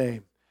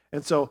name.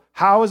 And so,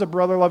 how is a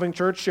brother-loving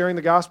church sharing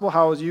the gospel?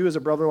 How is you as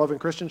a brother-loving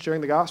Christian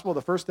sharing the gospel?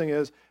 The first thing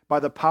is by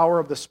the power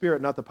of the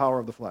Spirit, not the power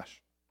of the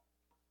flesh.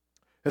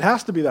 It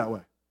has to be that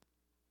way.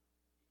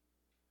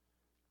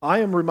 I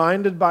am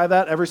reminded by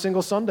that every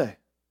single Sunday.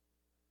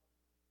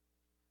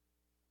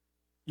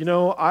 You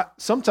know,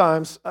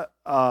 sometimes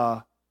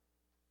the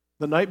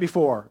night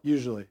before,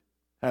 usually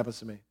happens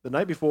to me. The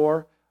night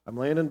before, I'm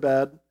laying in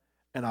bed,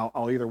 and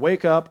I'll either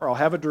wake up or I'll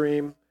have a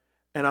dream,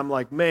 and I'm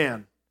like,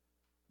 man,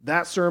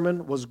 that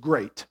sermon was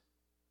great.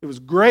 It was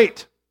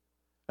great.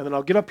 And then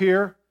I'll get up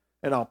here,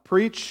 and I'll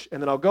preach, and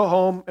then I'll go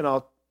home, and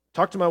I'll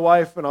talk to my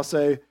wife, and I'll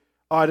say,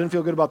 oh, I didn't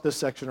feel good about this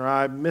section, or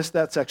I missed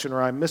that section,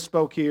 or I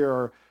misspoke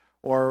here,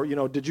 or you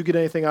know, did you get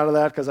anything out of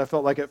that? Because I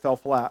felt like it fell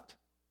flat.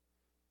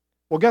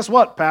 Well, guess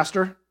what,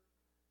 Pastor?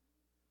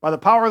 By the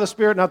power of the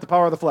Spirit, not the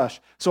power of the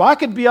flesh. So I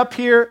could be up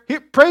here,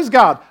 praise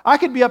God, I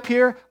could be up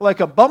here like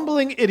a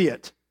bumbling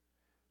idiot.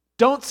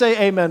 Don't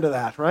say amen to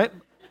that, right?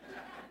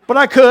 But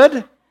I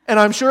could, and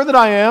I'm sure that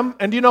I am,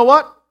 and you know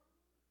what?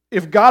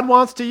 If God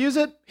wants to use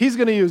it, he's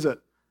going to use it.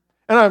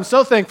 And I'm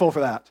so thankful for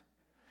that.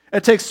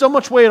 It takes so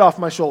much weight off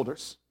my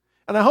shoulders.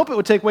 And I hope it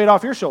would take weight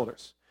off your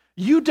shoulders.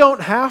 You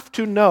don't have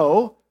to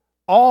know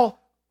all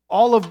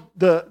of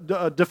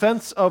the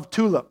defense of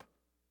Tulip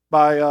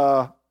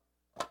by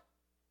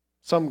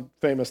some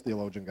famous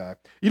theologian guy.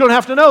 You don't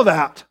have to know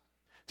that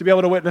to be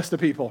able to witness to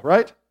people,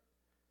 right?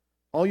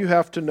 All you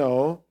have to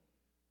know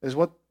is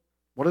what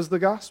is the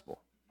gospel?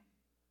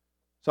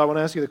 So I want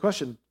to ask you the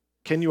question,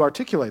 can you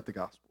articulate the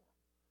gospel?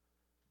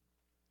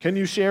 Can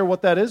you share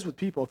what that is with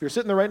people? If you're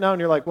sitting there right now and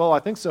you're like, well, I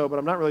think so, but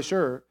I'm not really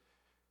sure,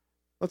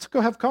 let's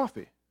go have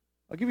coffee.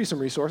 I'll give you some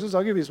resources.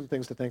 I'll give you some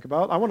things to think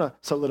about. I want to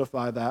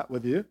solidify that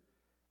with you.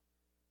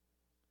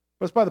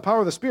 But it's by the power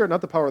of the Spirit,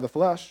 not the power of the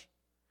flesh.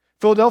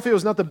 Philadelphia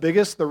was not the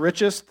biggest, the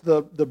richest,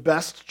 the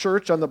best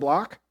church on the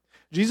block.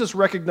 Jesus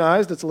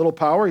recognized its little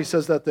power. He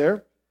says that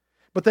there.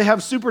 But they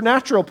have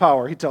supernatural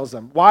power, he tells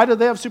them. Why do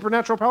they have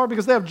supernatural power?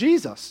 Because they have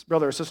Jesus,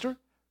 brother or sister.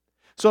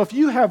 So if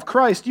you have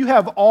Christ, you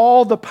have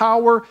all the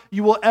power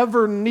you will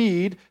ever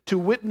need to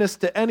witness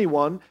to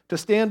anyone, to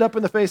stand up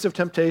in the face of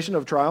temptation,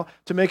 of trial,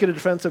 to make it a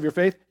defense of your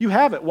faith. You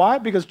have it. Why?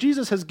 Because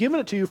Jesus has given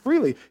it to you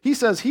freely. He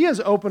says he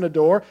has opened a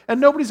door and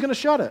nobody's going to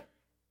shut it.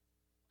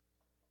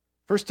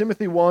 1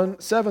 Timothy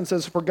 1:7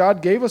 says, for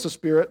God gave us a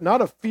spirit,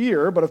 not of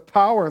fear, but of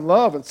power and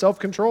love and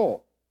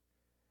self-control.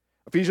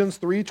 Ephesians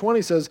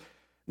 3:20 says,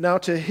 now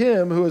to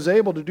him who is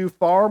able to do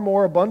far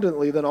more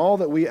abundantly than all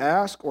that we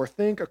ask or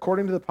think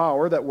according to the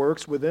power that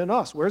works within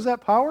us. Where's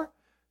that power?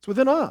 It's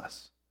within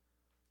us.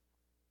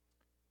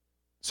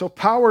 So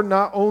power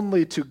not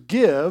only to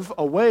give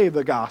away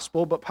the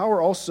gospel, but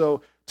power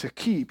also to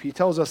keep. He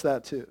tells us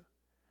that too.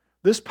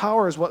 This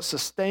power is what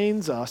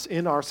sustains us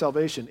in our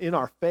salvation, in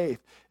our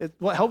faith. It's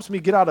what helps me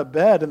get out of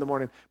bed in the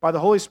morning. By the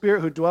Holy Spirit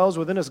who dwells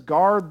within us,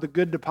 guard the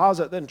good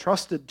deposit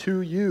entrusted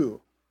to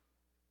you.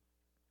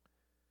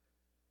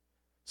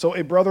 So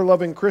a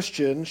brother-loving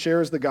Christian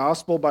shares the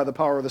gospel by the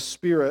power of the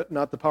Spirit,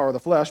 not the power of the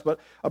flesh, but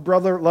a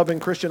brother-loving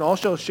Christian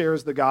also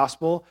shares the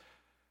gospel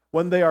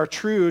when they are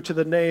true to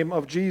the name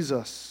of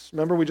Jesus.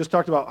 Remember, we just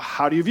talked about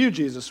how do you view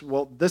Jesus?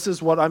 Well, this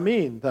is what I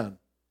mean then.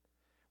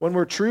 When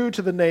we're true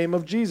to the name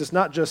of Jesus,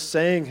 not just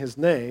saying his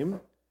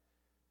name,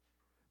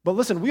 but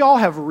listen, we all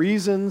have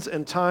reasons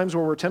and times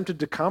where we're tempted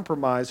to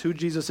compromise who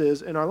Jesus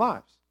is in our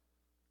lives.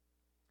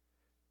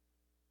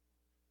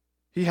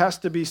 He has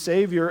to be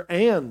Savior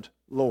and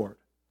Lord.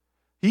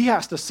 He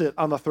has to sit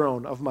on the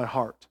throne of my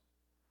heart.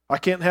 I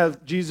can't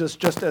have Jesus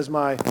just as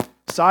my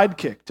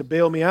sidekick to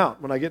bail me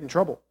out when I get in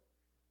trouble.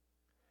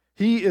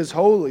 He is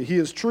holy. He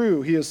is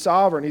true. He is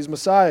sovereign. He's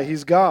Messiah.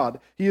 He's God.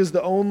 He is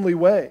the only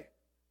way.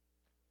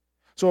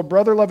 So a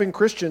brother-loving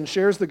Christian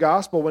shares the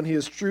gospel when he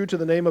is true to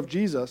the name of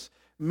Jesus,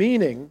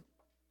 meaning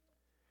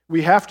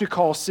we have to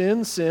call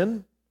sin,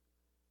 sin.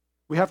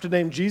 We have to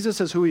name Jesus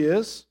as who he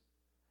is.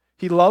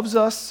 He loves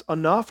us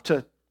enough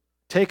to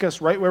take us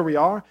right where we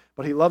are,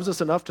 but he loves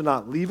us enough to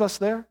not leave us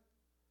there.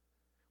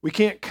 We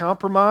can't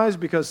compromise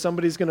because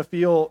somebody's going to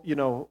feel,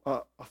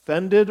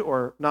 offended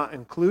or not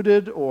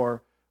included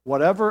or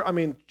whatever. I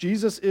mean,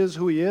 Jesus is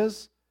who he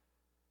is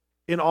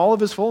in all of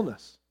his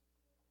fullness.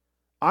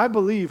 I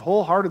believe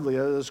wholeheartedly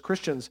as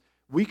Christians,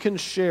 we can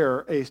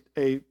share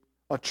a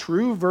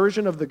true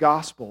version of the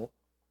gospel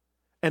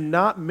and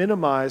not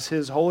minimize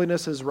his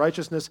holiness, his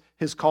righteousness,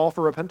 his call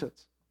for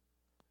repentance.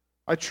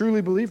 I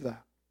truly believe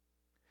that.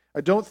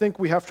 I don't think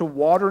we have to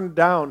water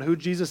down who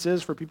Jesus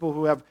is for people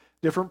who have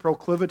different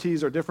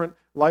proclivities or different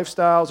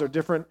lifestyles or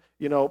different,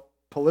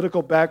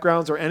 political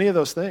backgrounds or any of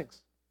those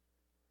things.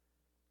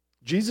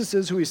 Jesus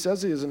is who he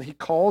says he is, and he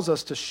calls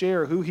us to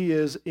share who he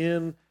is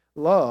in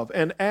love.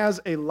 And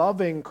as a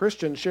loving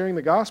Christian sharing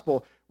the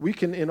gospel, we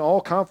can in all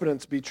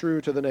confidence be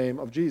true to the name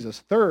of Jesus.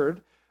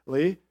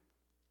 Thirdly,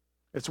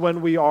 it's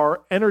when we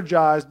are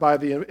energized by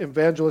the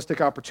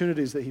evangelistic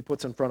opportunities that he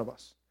puts in front of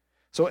us.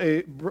 So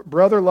a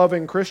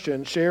brother-loving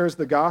Christian shares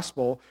the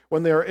gospel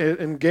when they're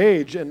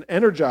engaged and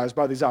energized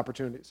by these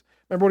opportunities.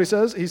 Remember what he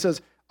says? He says,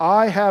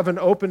 I have an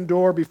open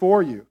door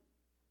before you.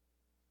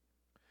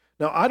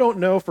 Now, I don't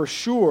know for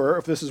sure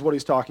if this is what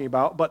he's talking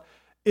about, but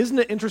isn't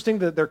it interesting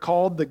that they're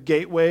called the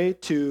gateway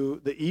to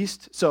the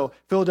east? So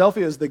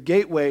Philadelphia is the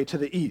gateway to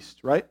the east,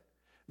 right?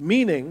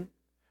 Meaning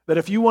that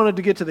if you wanted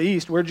to get to the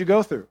east, where'd you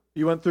go through?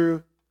 You went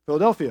through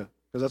Philadelphia,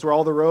 because that's where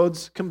all the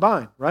roads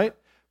combine, right?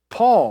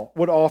 Paul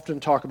would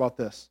often talk about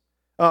this.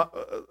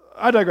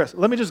 I digress.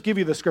 Let me just give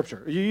you the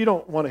scripture. You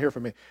don't want to hear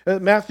from me.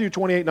 Matthew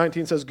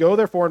 28:19 says, Go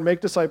therefore and make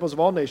disciples of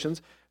all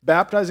nations,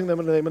 baptizing them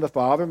in the name of the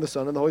Father and the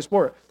Son and the Holy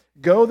Spirit.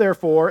 Go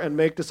therefore and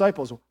make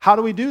disciples. How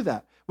do we do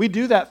that? We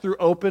do that through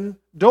open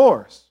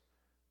doors.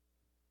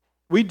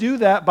 We do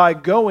that by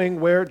going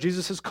where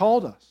Jesus has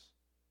called us.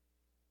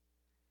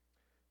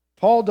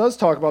 Paul does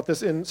talk about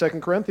this in 2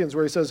 Corinthians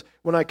where he says,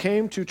 When I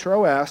came to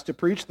Troas to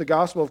preach the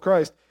gospel of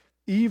Christ,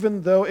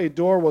 even though a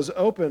door was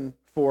open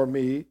for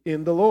me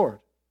in the Lord.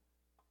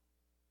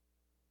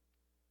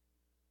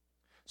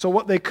 So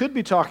what they could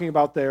be talking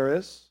about there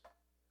is,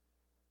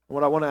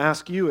 what I want to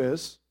ask you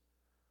is,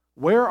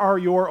 where are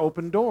your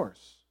open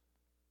doors?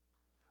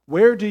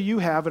 Where do you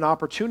have an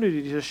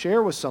opportunity to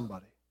share with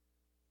somebody?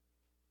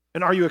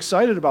 And are you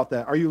excited about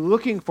that? Are you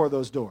looking for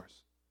those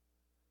doors?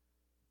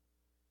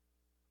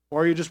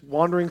 Or are you just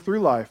wandering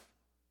through life?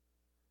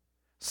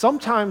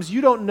 Sometimes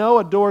you don't know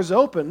a door's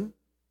open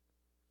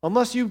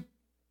unless you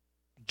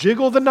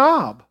jiggle the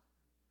knob.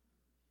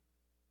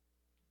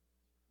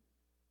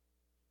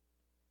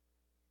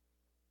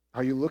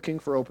 Are you looking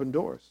for open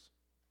doors?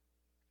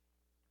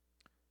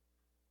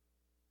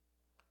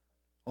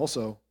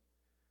 Also,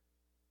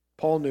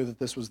 Paul knew that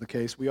this was the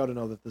case. We ought to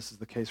know that this is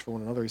the case for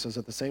one another. He says,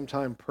 at the same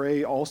time,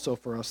 pray also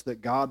for us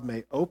that God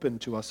may open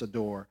to us a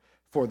door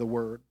for the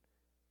word,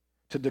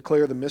 to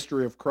declare the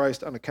mystery of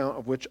Christ, on account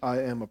of which I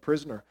am a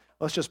prisoner.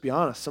 Let's just be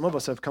honest. Some of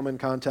us have come in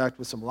contact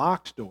with some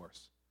locked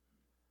doors.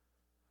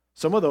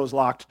 Some of those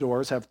locked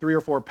doors have 3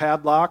 or 4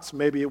 padlocks,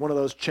 maybe one of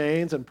those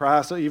chains, and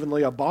perhaps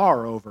evenly a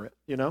bar over it,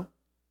 You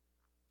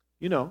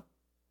know.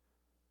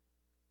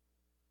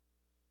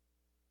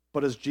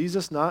 But is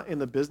Jesus not in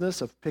the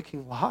business of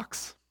picking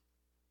locks?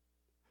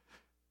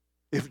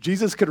 If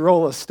Jesus could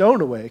roll a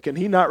stone away, can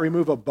he not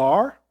remove a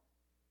bar?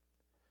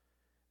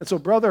 And so,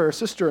 brother or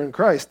sister in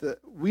Christ,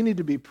 we need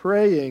to be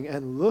praying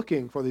and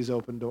looking for these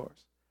open doors.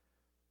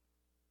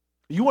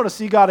 You want to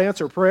see God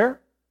answer prayer?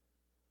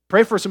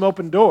 Pray for some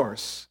open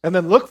doors and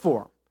then look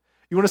for them.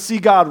 You want to see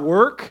God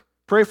work?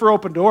 Pray for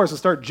open doors and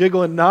start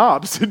jiggling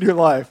knobs in your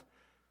life.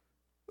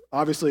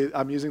 Obviously,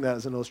 I'm using that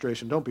as an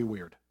illustration. Don't be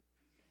weird.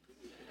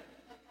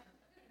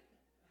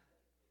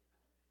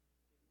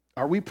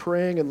 Are we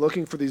praying and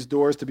looking for these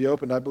doors to be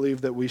opened? I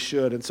believe that we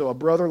should. And so a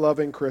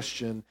brother-loving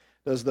Christian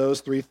does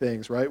those 3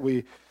 things, right?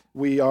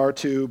 We are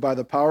to, by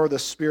the power of the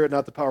Spirit,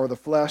 not the power of the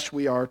flesh,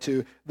 we are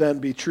to then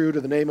be true to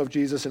the name of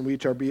Jesus, and we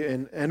are be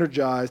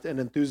energized and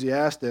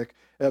enthusiastic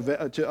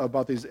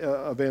about these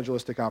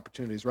evangelistic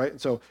opportunities, right?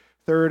 And so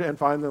third and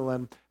finally,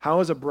 then, how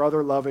does a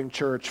brother-loving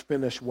church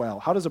finish well?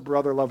 How does a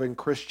brother-loving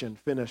Christian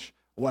finish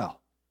well?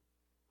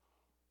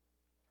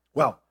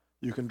 Well,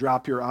 you can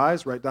drop your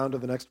eyes right down to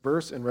the next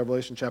verse in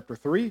Revelation chapter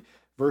 3,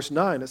 verse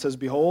 9. It says,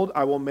 Behold,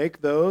 I will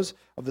make those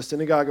of the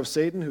synagogue of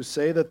Satan who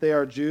say that they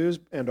are Jews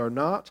and are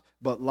not,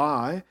 but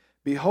lie.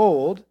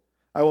 Behold,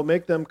 I will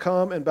make them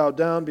come and bow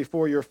down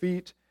before your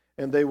feet,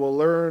 and they will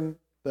learn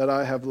that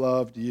I have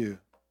loved you.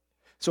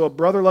 So a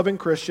brother-loving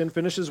Christian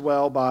finishes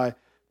well by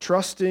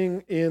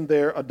trusting in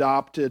their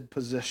adopted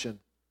position.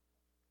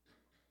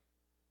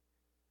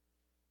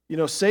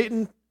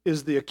 Satan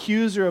is the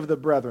accuser of the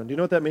brethren. Do you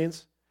know what that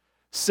means?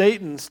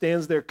 Satan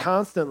stands there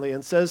constantly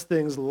and says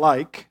things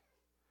like,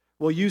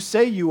 well, you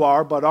say you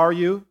are, but are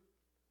you?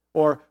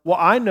 Or, well,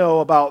 I know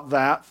about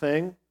that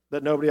thing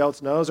that nobody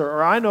else knows,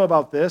 or I know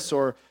about this,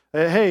 or,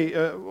 hey,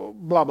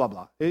 blah, blah,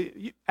 blah.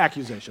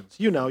 Accusations.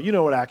 You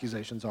know what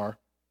accusations are.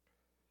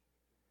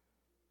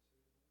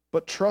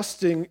 But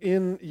trusting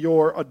in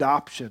your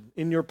adoption,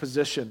 in your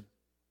position,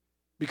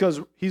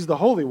 because he's the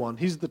Holy One.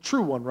 He's the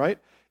true one, right?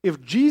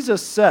 If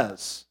Jesus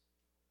says,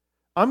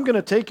 I'm going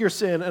to take your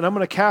sin and I'm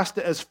going to cast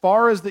it as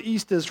far as the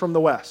east is from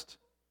the west,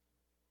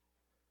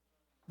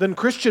 then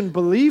Christian,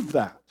 believe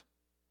that.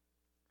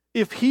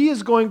 If he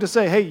is going to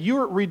say, hey,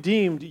 you're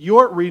redeemed,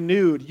 you're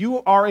renewed,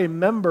 you are a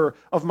member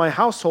of my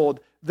household,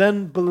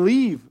 then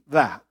believe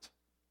that.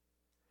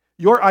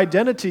 Your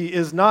identity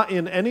is not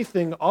in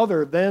anything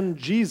other than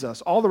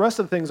Jesus. All the rest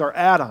of the things are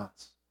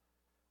add-ons.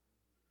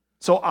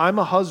 So I'm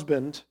a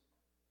husband,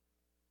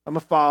 I'm a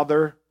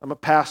father, I'm a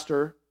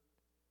pastor,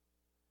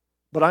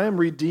 but I am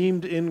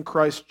redeemed in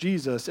Christ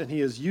Jesus, and he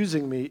is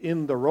using me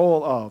in the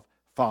role of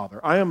father.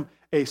 I am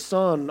a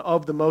son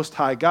of the Most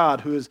High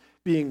God who is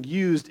being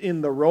used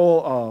in the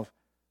role of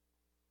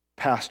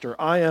pastor.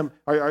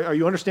 Are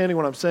you understanding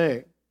what I'm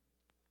saying?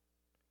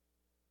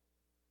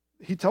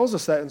 He tells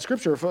us that in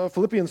Scripture,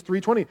 Philippians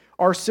 3:20,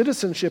 our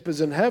citizenship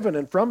is in heaven,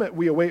 and from it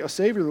we await a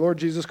Savior, the Lord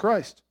Jesus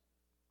Christ.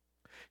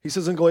 He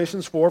says in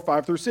Galatians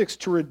 4:5-6,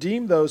 to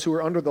redeem those who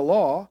are under the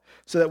law,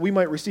 so that we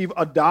might receive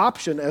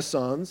adoption as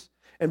sons,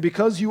 and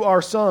because you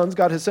are sons,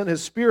 God has sent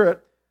his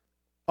Spirit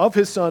of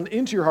his Son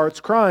into your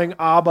hearts, crying,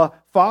 Abba,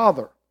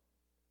 Father.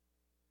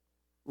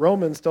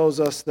 Romans tells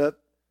us that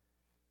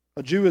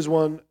a Jew is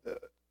one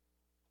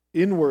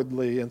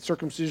inwardly, and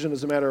circumcision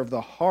is a matter of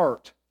the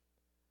heart,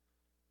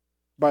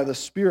 by the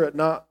Spirit,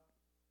 not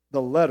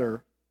the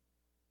letter.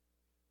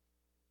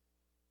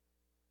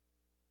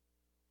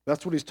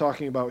 That's what he's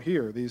talking about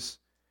here. These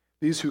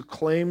who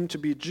claim to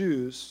be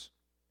Jews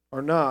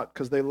are not,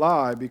 because they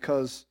lie,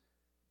 because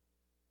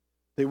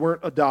they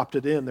weren't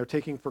adopted in. They're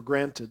taking for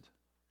granted.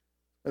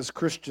 As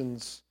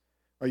Christians,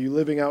 are you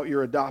living out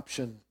your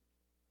adoption?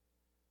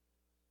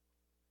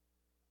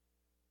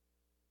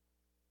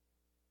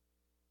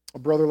 A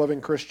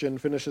brother-loving Christian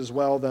finishes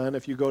well then.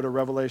 If you go to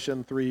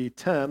Revelation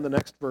 3:10, the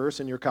next verse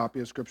in your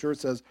copy of Scripture, it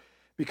says,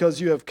 because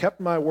you have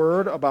kept my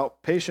word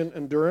about patient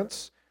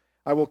endurance,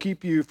 I will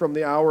keep you from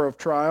the hour of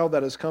trial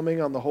that is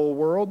coming on the whole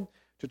world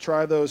to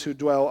try those who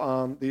dwell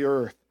on the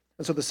earth.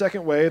 And so the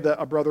second way that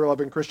a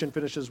brother-loving Christian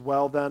finishes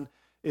well then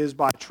is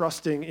by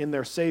trusting in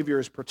their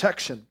Savior's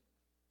protection.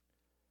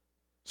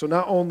 So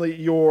not only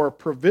your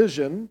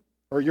provision,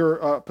 or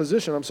your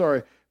position,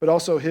 but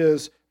also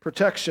his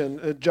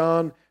protection.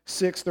 John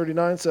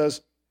 6:39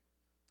 says,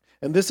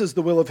 and this is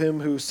the will of him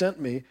who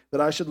sent me,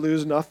 that I should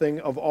lose nothing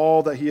of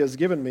all that he has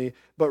given me,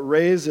 but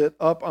raise it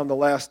up on the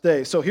last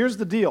day. So here's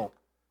the deal.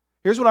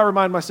 Here's what I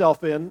remind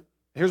myself in.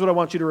 Here's what I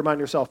want you to remind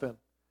yourself in.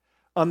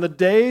 On the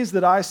days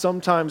that I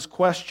sometimes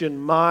question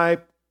my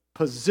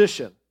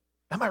position,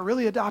 am I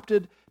really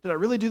adopted? Did I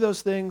really do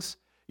those things?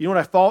 You know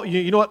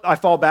what I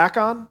fall back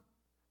on?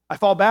 I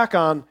fall back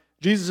on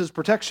Jesus'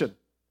 protection.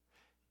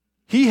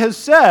 He has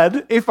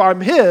said, if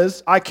I'm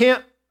his, I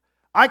can't,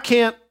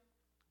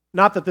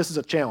 not that this is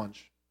a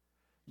challenge.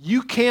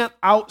 You can't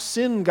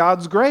out-sin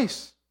God's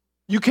grace.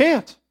 You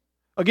can't.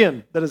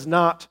 Again, that is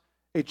not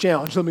a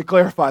challenge. Let me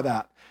clarify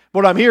that.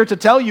 What I'm here to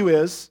tell you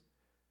is,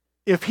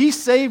 if he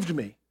saved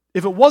me,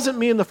 if it wasn't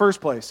me in the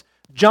first place,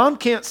 John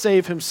can't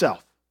save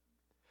himself.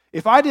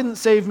 If I didn't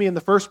save me in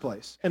the first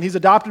place, and he's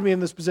adopted me in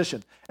this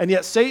position, and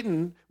yet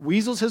Satan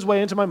weasels his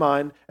way into my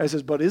mind and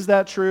says, but is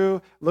that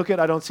true? Look at,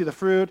 I don't see the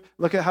fruit.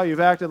 Look at how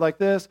you've acted like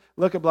this.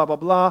 Look at blah, blah,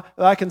 blah.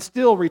 I can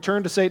still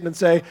return to Satan and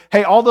say,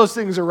 hey, all those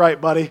things are right,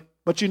 buddy.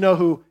 But you know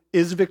who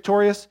is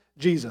victorious?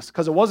 Jesus,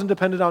 because it wasn't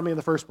dependent on me in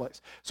the first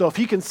place. So if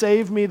he can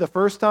save me the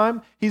first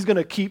time, he's going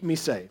to keep me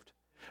saved,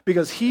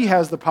 because he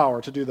has the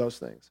power to do those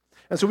things.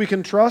 And so we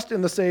can trust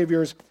in the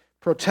Savior's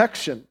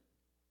protection.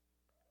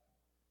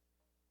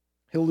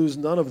 He'll lose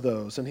none of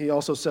those. And he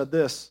also said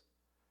this,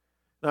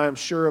 and I am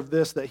sure of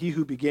this, that he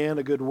who began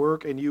a good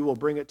work and you will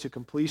bring it to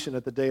completion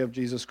at the day of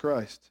Jesus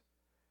Christ.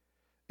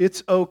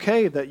 It's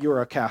okay that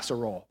you're a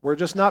casserole. We're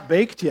just not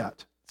baked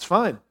yet. It's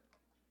fine.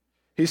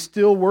 He's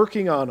still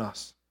working on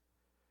us.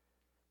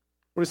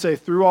 What do you say?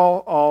 Through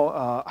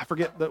all I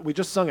forget that we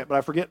just sung it, but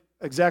I forget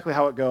exactly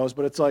how it goes,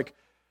 but it's like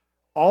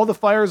all the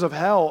fires of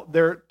hell,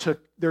 they're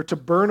to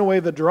burn away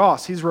the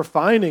dross. He's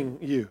refining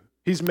you.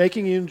 He's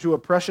making you into a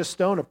precious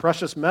stone, a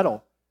precious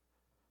metal.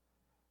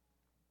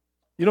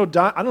 You know,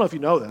 I don't know if you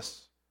know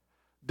this.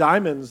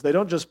 Diamonds, they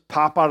don't just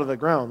pop out of the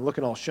ground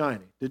looking all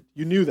shiny.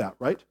 You knew that,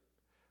 right?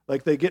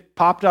 Like they get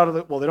popped out of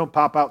the, well, they don't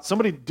pop out.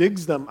 Somebody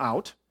digs them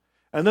out,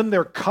 and then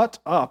they're cut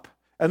up,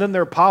 and then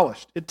they're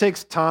polished. It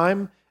takes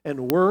time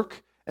and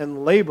work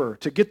and labor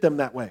to get them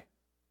that way.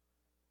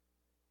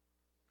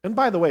 And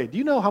by the way, do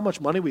you know how much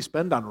money we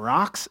spend on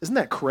rocks? Isn't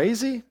that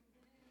crazy?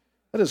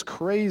 That is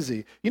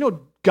crazy. You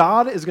know,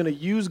 God is going to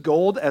use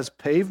gold as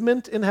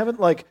pavement in heaven?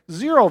 Like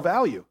zero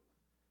value.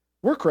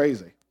 We're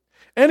crazy.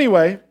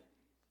 Anyway,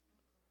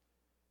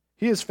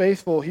 he is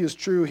faithful, he is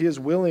true, he is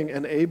willing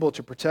and able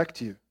to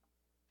protect you.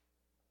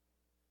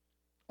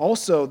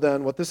 Also,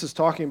 then, what this is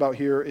talking about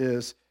here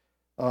is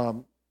I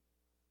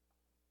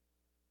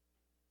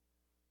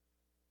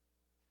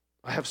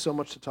have so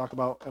much to talk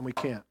about, and we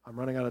can't. I'm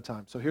running out of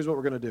time. So here's what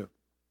we're going to do.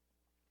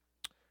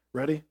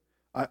 Ready?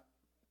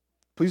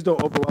 Please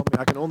don't overwhelm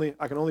me.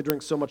 I can only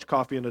drink so much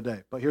coffee in a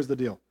day. But here's the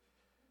deal.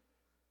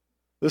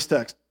 This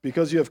text,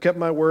 because you have kept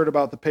my word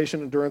about the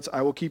patient endurance,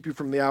 I will keep you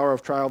from the hour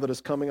of trial that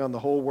is coming on the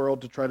whole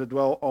world to try to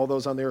dwell all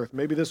those on the earth.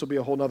 Maybe this will be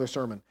a whole nother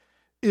sermon.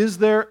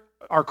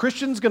 Are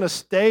Christians going to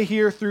stay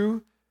here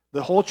through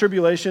the whole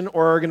tribulation,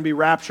 or are going to be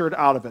raptured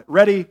out of it?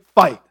 Ready?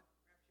 Fight.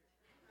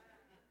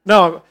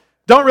 No,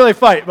 don't really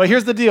fight, but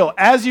here's the deal.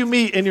 As you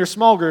meet in your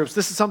small groups,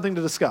 this is something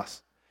to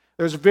discuss.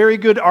 There's a very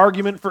good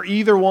argument for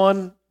either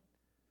one,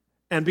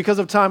 and because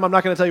of time, I'm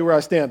not going to tell you where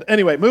I stand.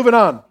 Anyway, moving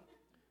on.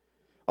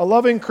 A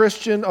loving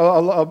Christian,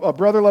 a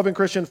brother-loving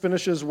Christian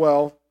finishes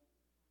well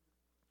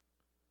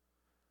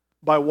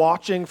by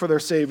watching for their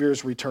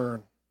Savior's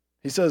return.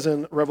 He says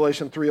in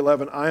Revelation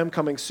 3:11, I am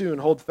coming soon.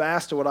 Hold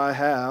fast to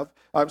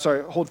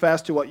hold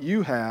fast to what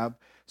you have,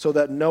 so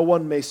that no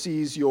one may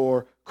seize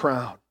your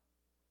crown.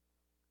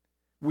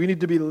 We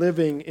need to be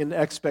living in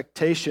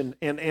expectation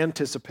and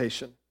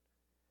anticipation.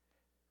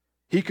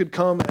 He could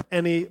come at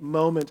any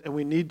moment, and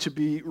we need to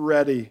be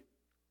ready.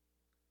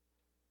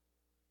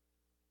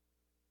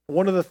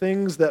 One of the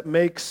things that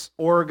makes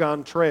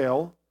Oregon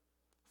Trail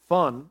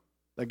fun,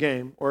 the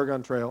game,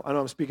 Oregon Trail, I know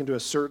I'm speaking to a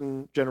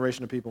certain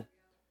generation of people.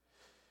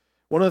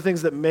 One of the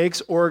things that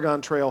makes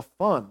Oregon Trail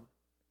fun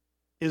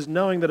is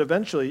knowing that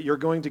eventually you're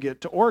going to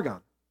get to Oregon.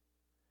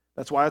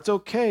 That's why it's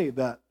okay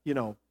that,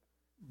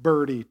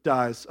 Birdie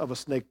dies of a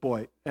snake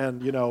bite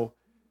and,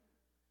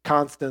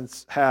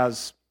 Constance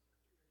has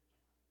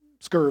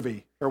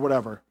scurvy or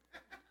whatever.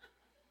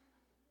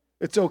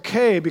 It's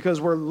okay because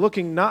we're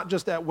looking not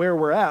just at where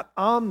we're at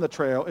on the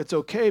trail. It's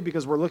okay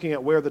because we're looking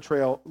at where the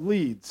trail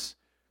leads.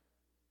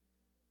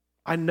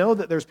 I know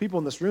that there's people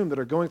in this room that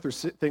are going through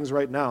things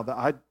right now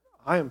that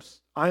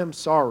I am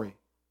sorry.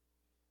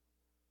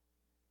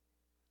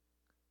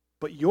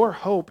 But your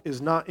hope is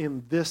not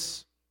in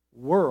this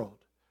world.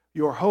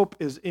 Your hope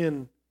is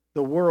in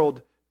the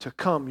world to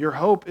come. Your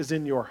hope is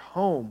in your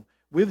home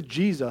with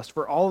Jesus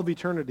for all of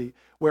eternity,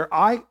 where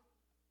I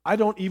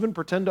don't even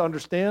pretend to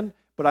understand,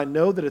 but I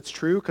know that it's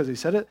true because he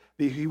said it,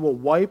 that he will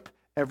wipe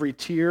every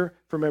tear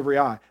from every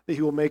eye, that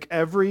he will make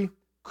every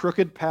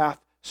crooked path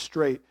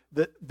straight,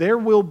 that there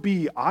will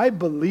be, I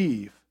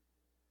believe,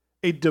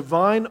 a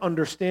divine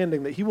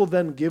understanding that he will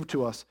then give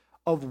to us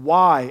of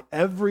why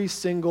every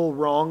single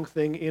wrong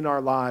thing in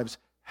our lives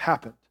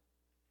happened.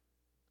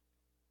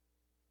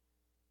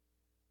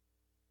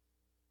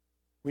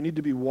 We need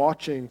to be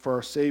watching for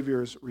our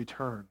Savior's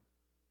return.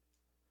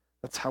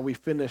 That's how we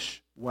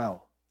finish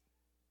well.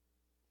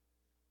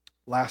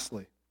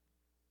 Lastly,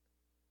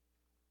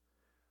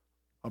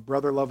 a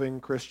brother-loving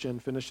Christian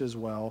finishes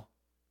well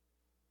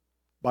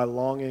by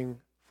longing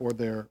for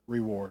their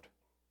reward.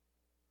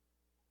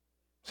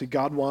 See,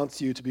 God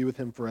wants you to be with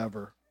him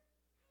forever.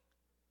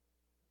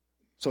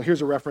 So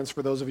here's a reference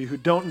for those of you who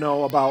don't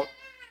know about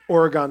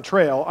Oregon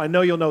Trail. I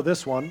know you'll know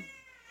this one.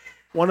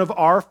 One of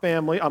our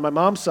family, on my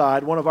mom's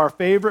side, one of our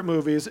favorite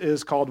movies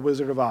is called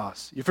Wizard of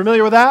Oz. You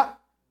familiar with that?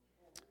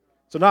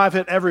 So now I've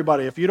hit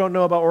everybody. If you don't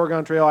know about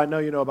Oregon Trail, I know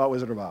you know about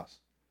Wizard of Oz.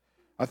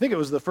 I think it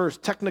was the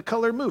first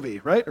Technicolor movie,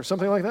 right? Or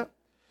something like that.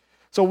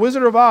 So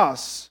Wizard of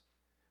Oz,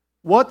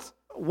 what's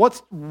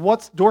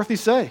Dorothy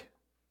say?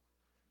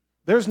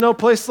 There's no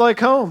place like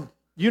home.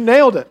 You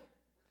nailed it.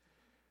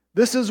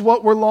 This is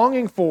what we're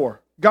longing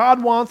for.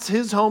 God wants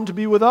his home to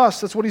be with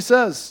us. That's what he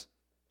says.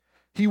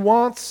 He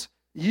wants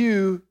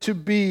you to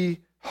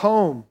be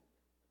home.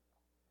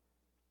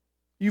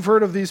 You've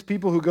heard of these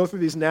people who go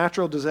through these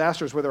natural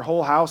disasters where their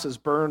whole house is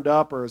burned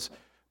up or is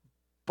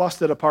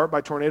busted apart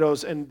by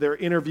tornadoes, and they're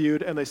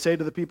interviewed and they say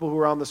to the people who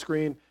are on the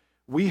screen,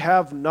 we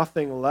have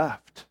nothing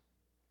left.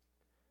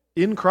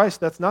 In Christ,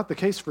 that's not the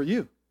case for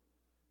you.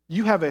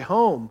 You have a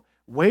home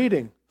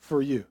waiting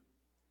for you.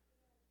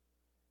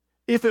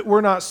 If it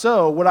were not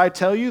so, would I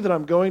tell you that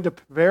I'm going to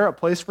prepare a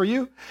place for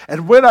you?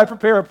 And when I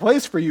prepare a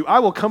place for you, I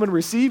will come and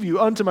receive you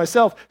unto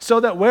myself, so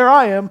that where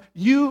I am,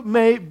 you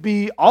may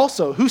be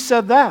also. Who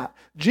said that?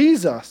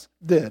 Jesus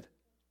did.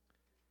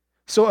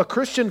 So a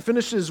Christian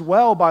finishes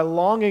well by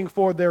longing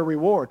for their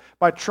reward,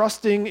 by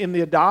trusting in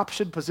the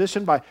adoption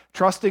position, by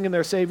trusting in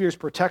their Savior's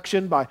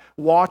protection, by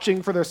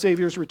watching for their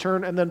Savior's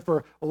return, and then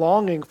for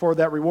longing for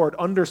that reward,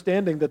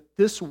 understanding that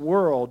this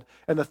world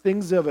and the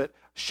things of it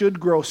should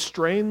grow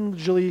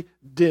strangely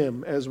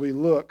dim as we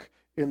look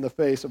in the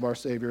face of our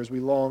Savior, as we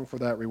long for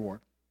that reward.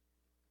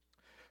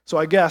 So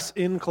I guess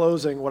in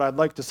closing, what I'd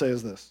like to say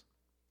is this.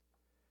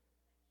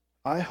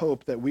 I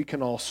hope that we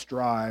can all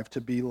strive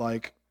to be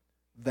like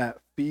that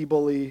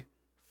feebly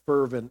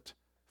fervent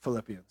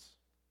Philaddelphians.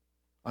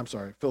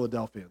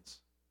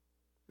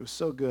 It was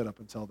so good up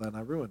until then,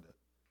 I ruined it.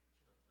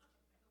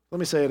 Let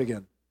me say it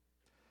again.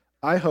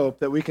 I hope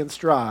that we can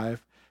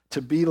strive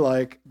to be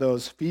like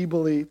those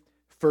feebly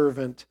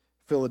fervent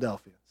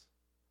Philadelphians.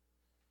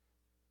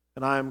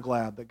 And I am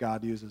glad that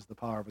God uses the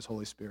power of his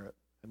Holy Spirit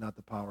and not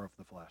the power of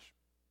the flesh.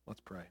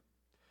 Let's pray.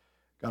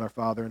 God our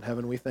Father in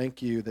heaven, we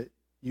thank you that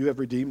you have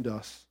redeemed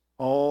us.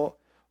 All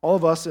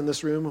of us in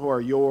this room who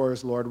are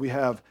yours, Lord, we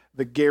have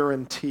the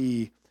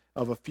guarantee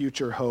of a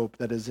future hope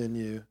that is in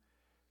you.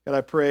 And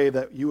I pray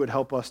that you would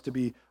help us to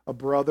be a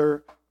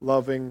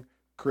brother-loving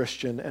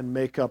Christian and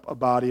make up a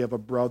body of a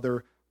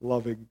brother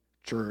loving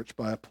church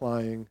by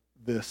applying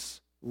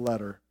this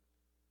letter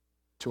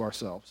to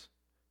ourselves.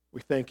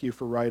 We thank you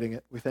for writing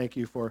it. We thank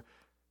you for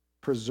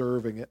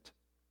preserving it,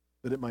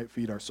 that it might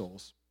feed our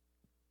souls.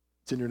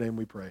 It's in your name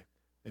we pray.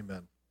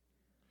 Amen.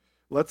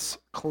 Let's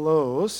close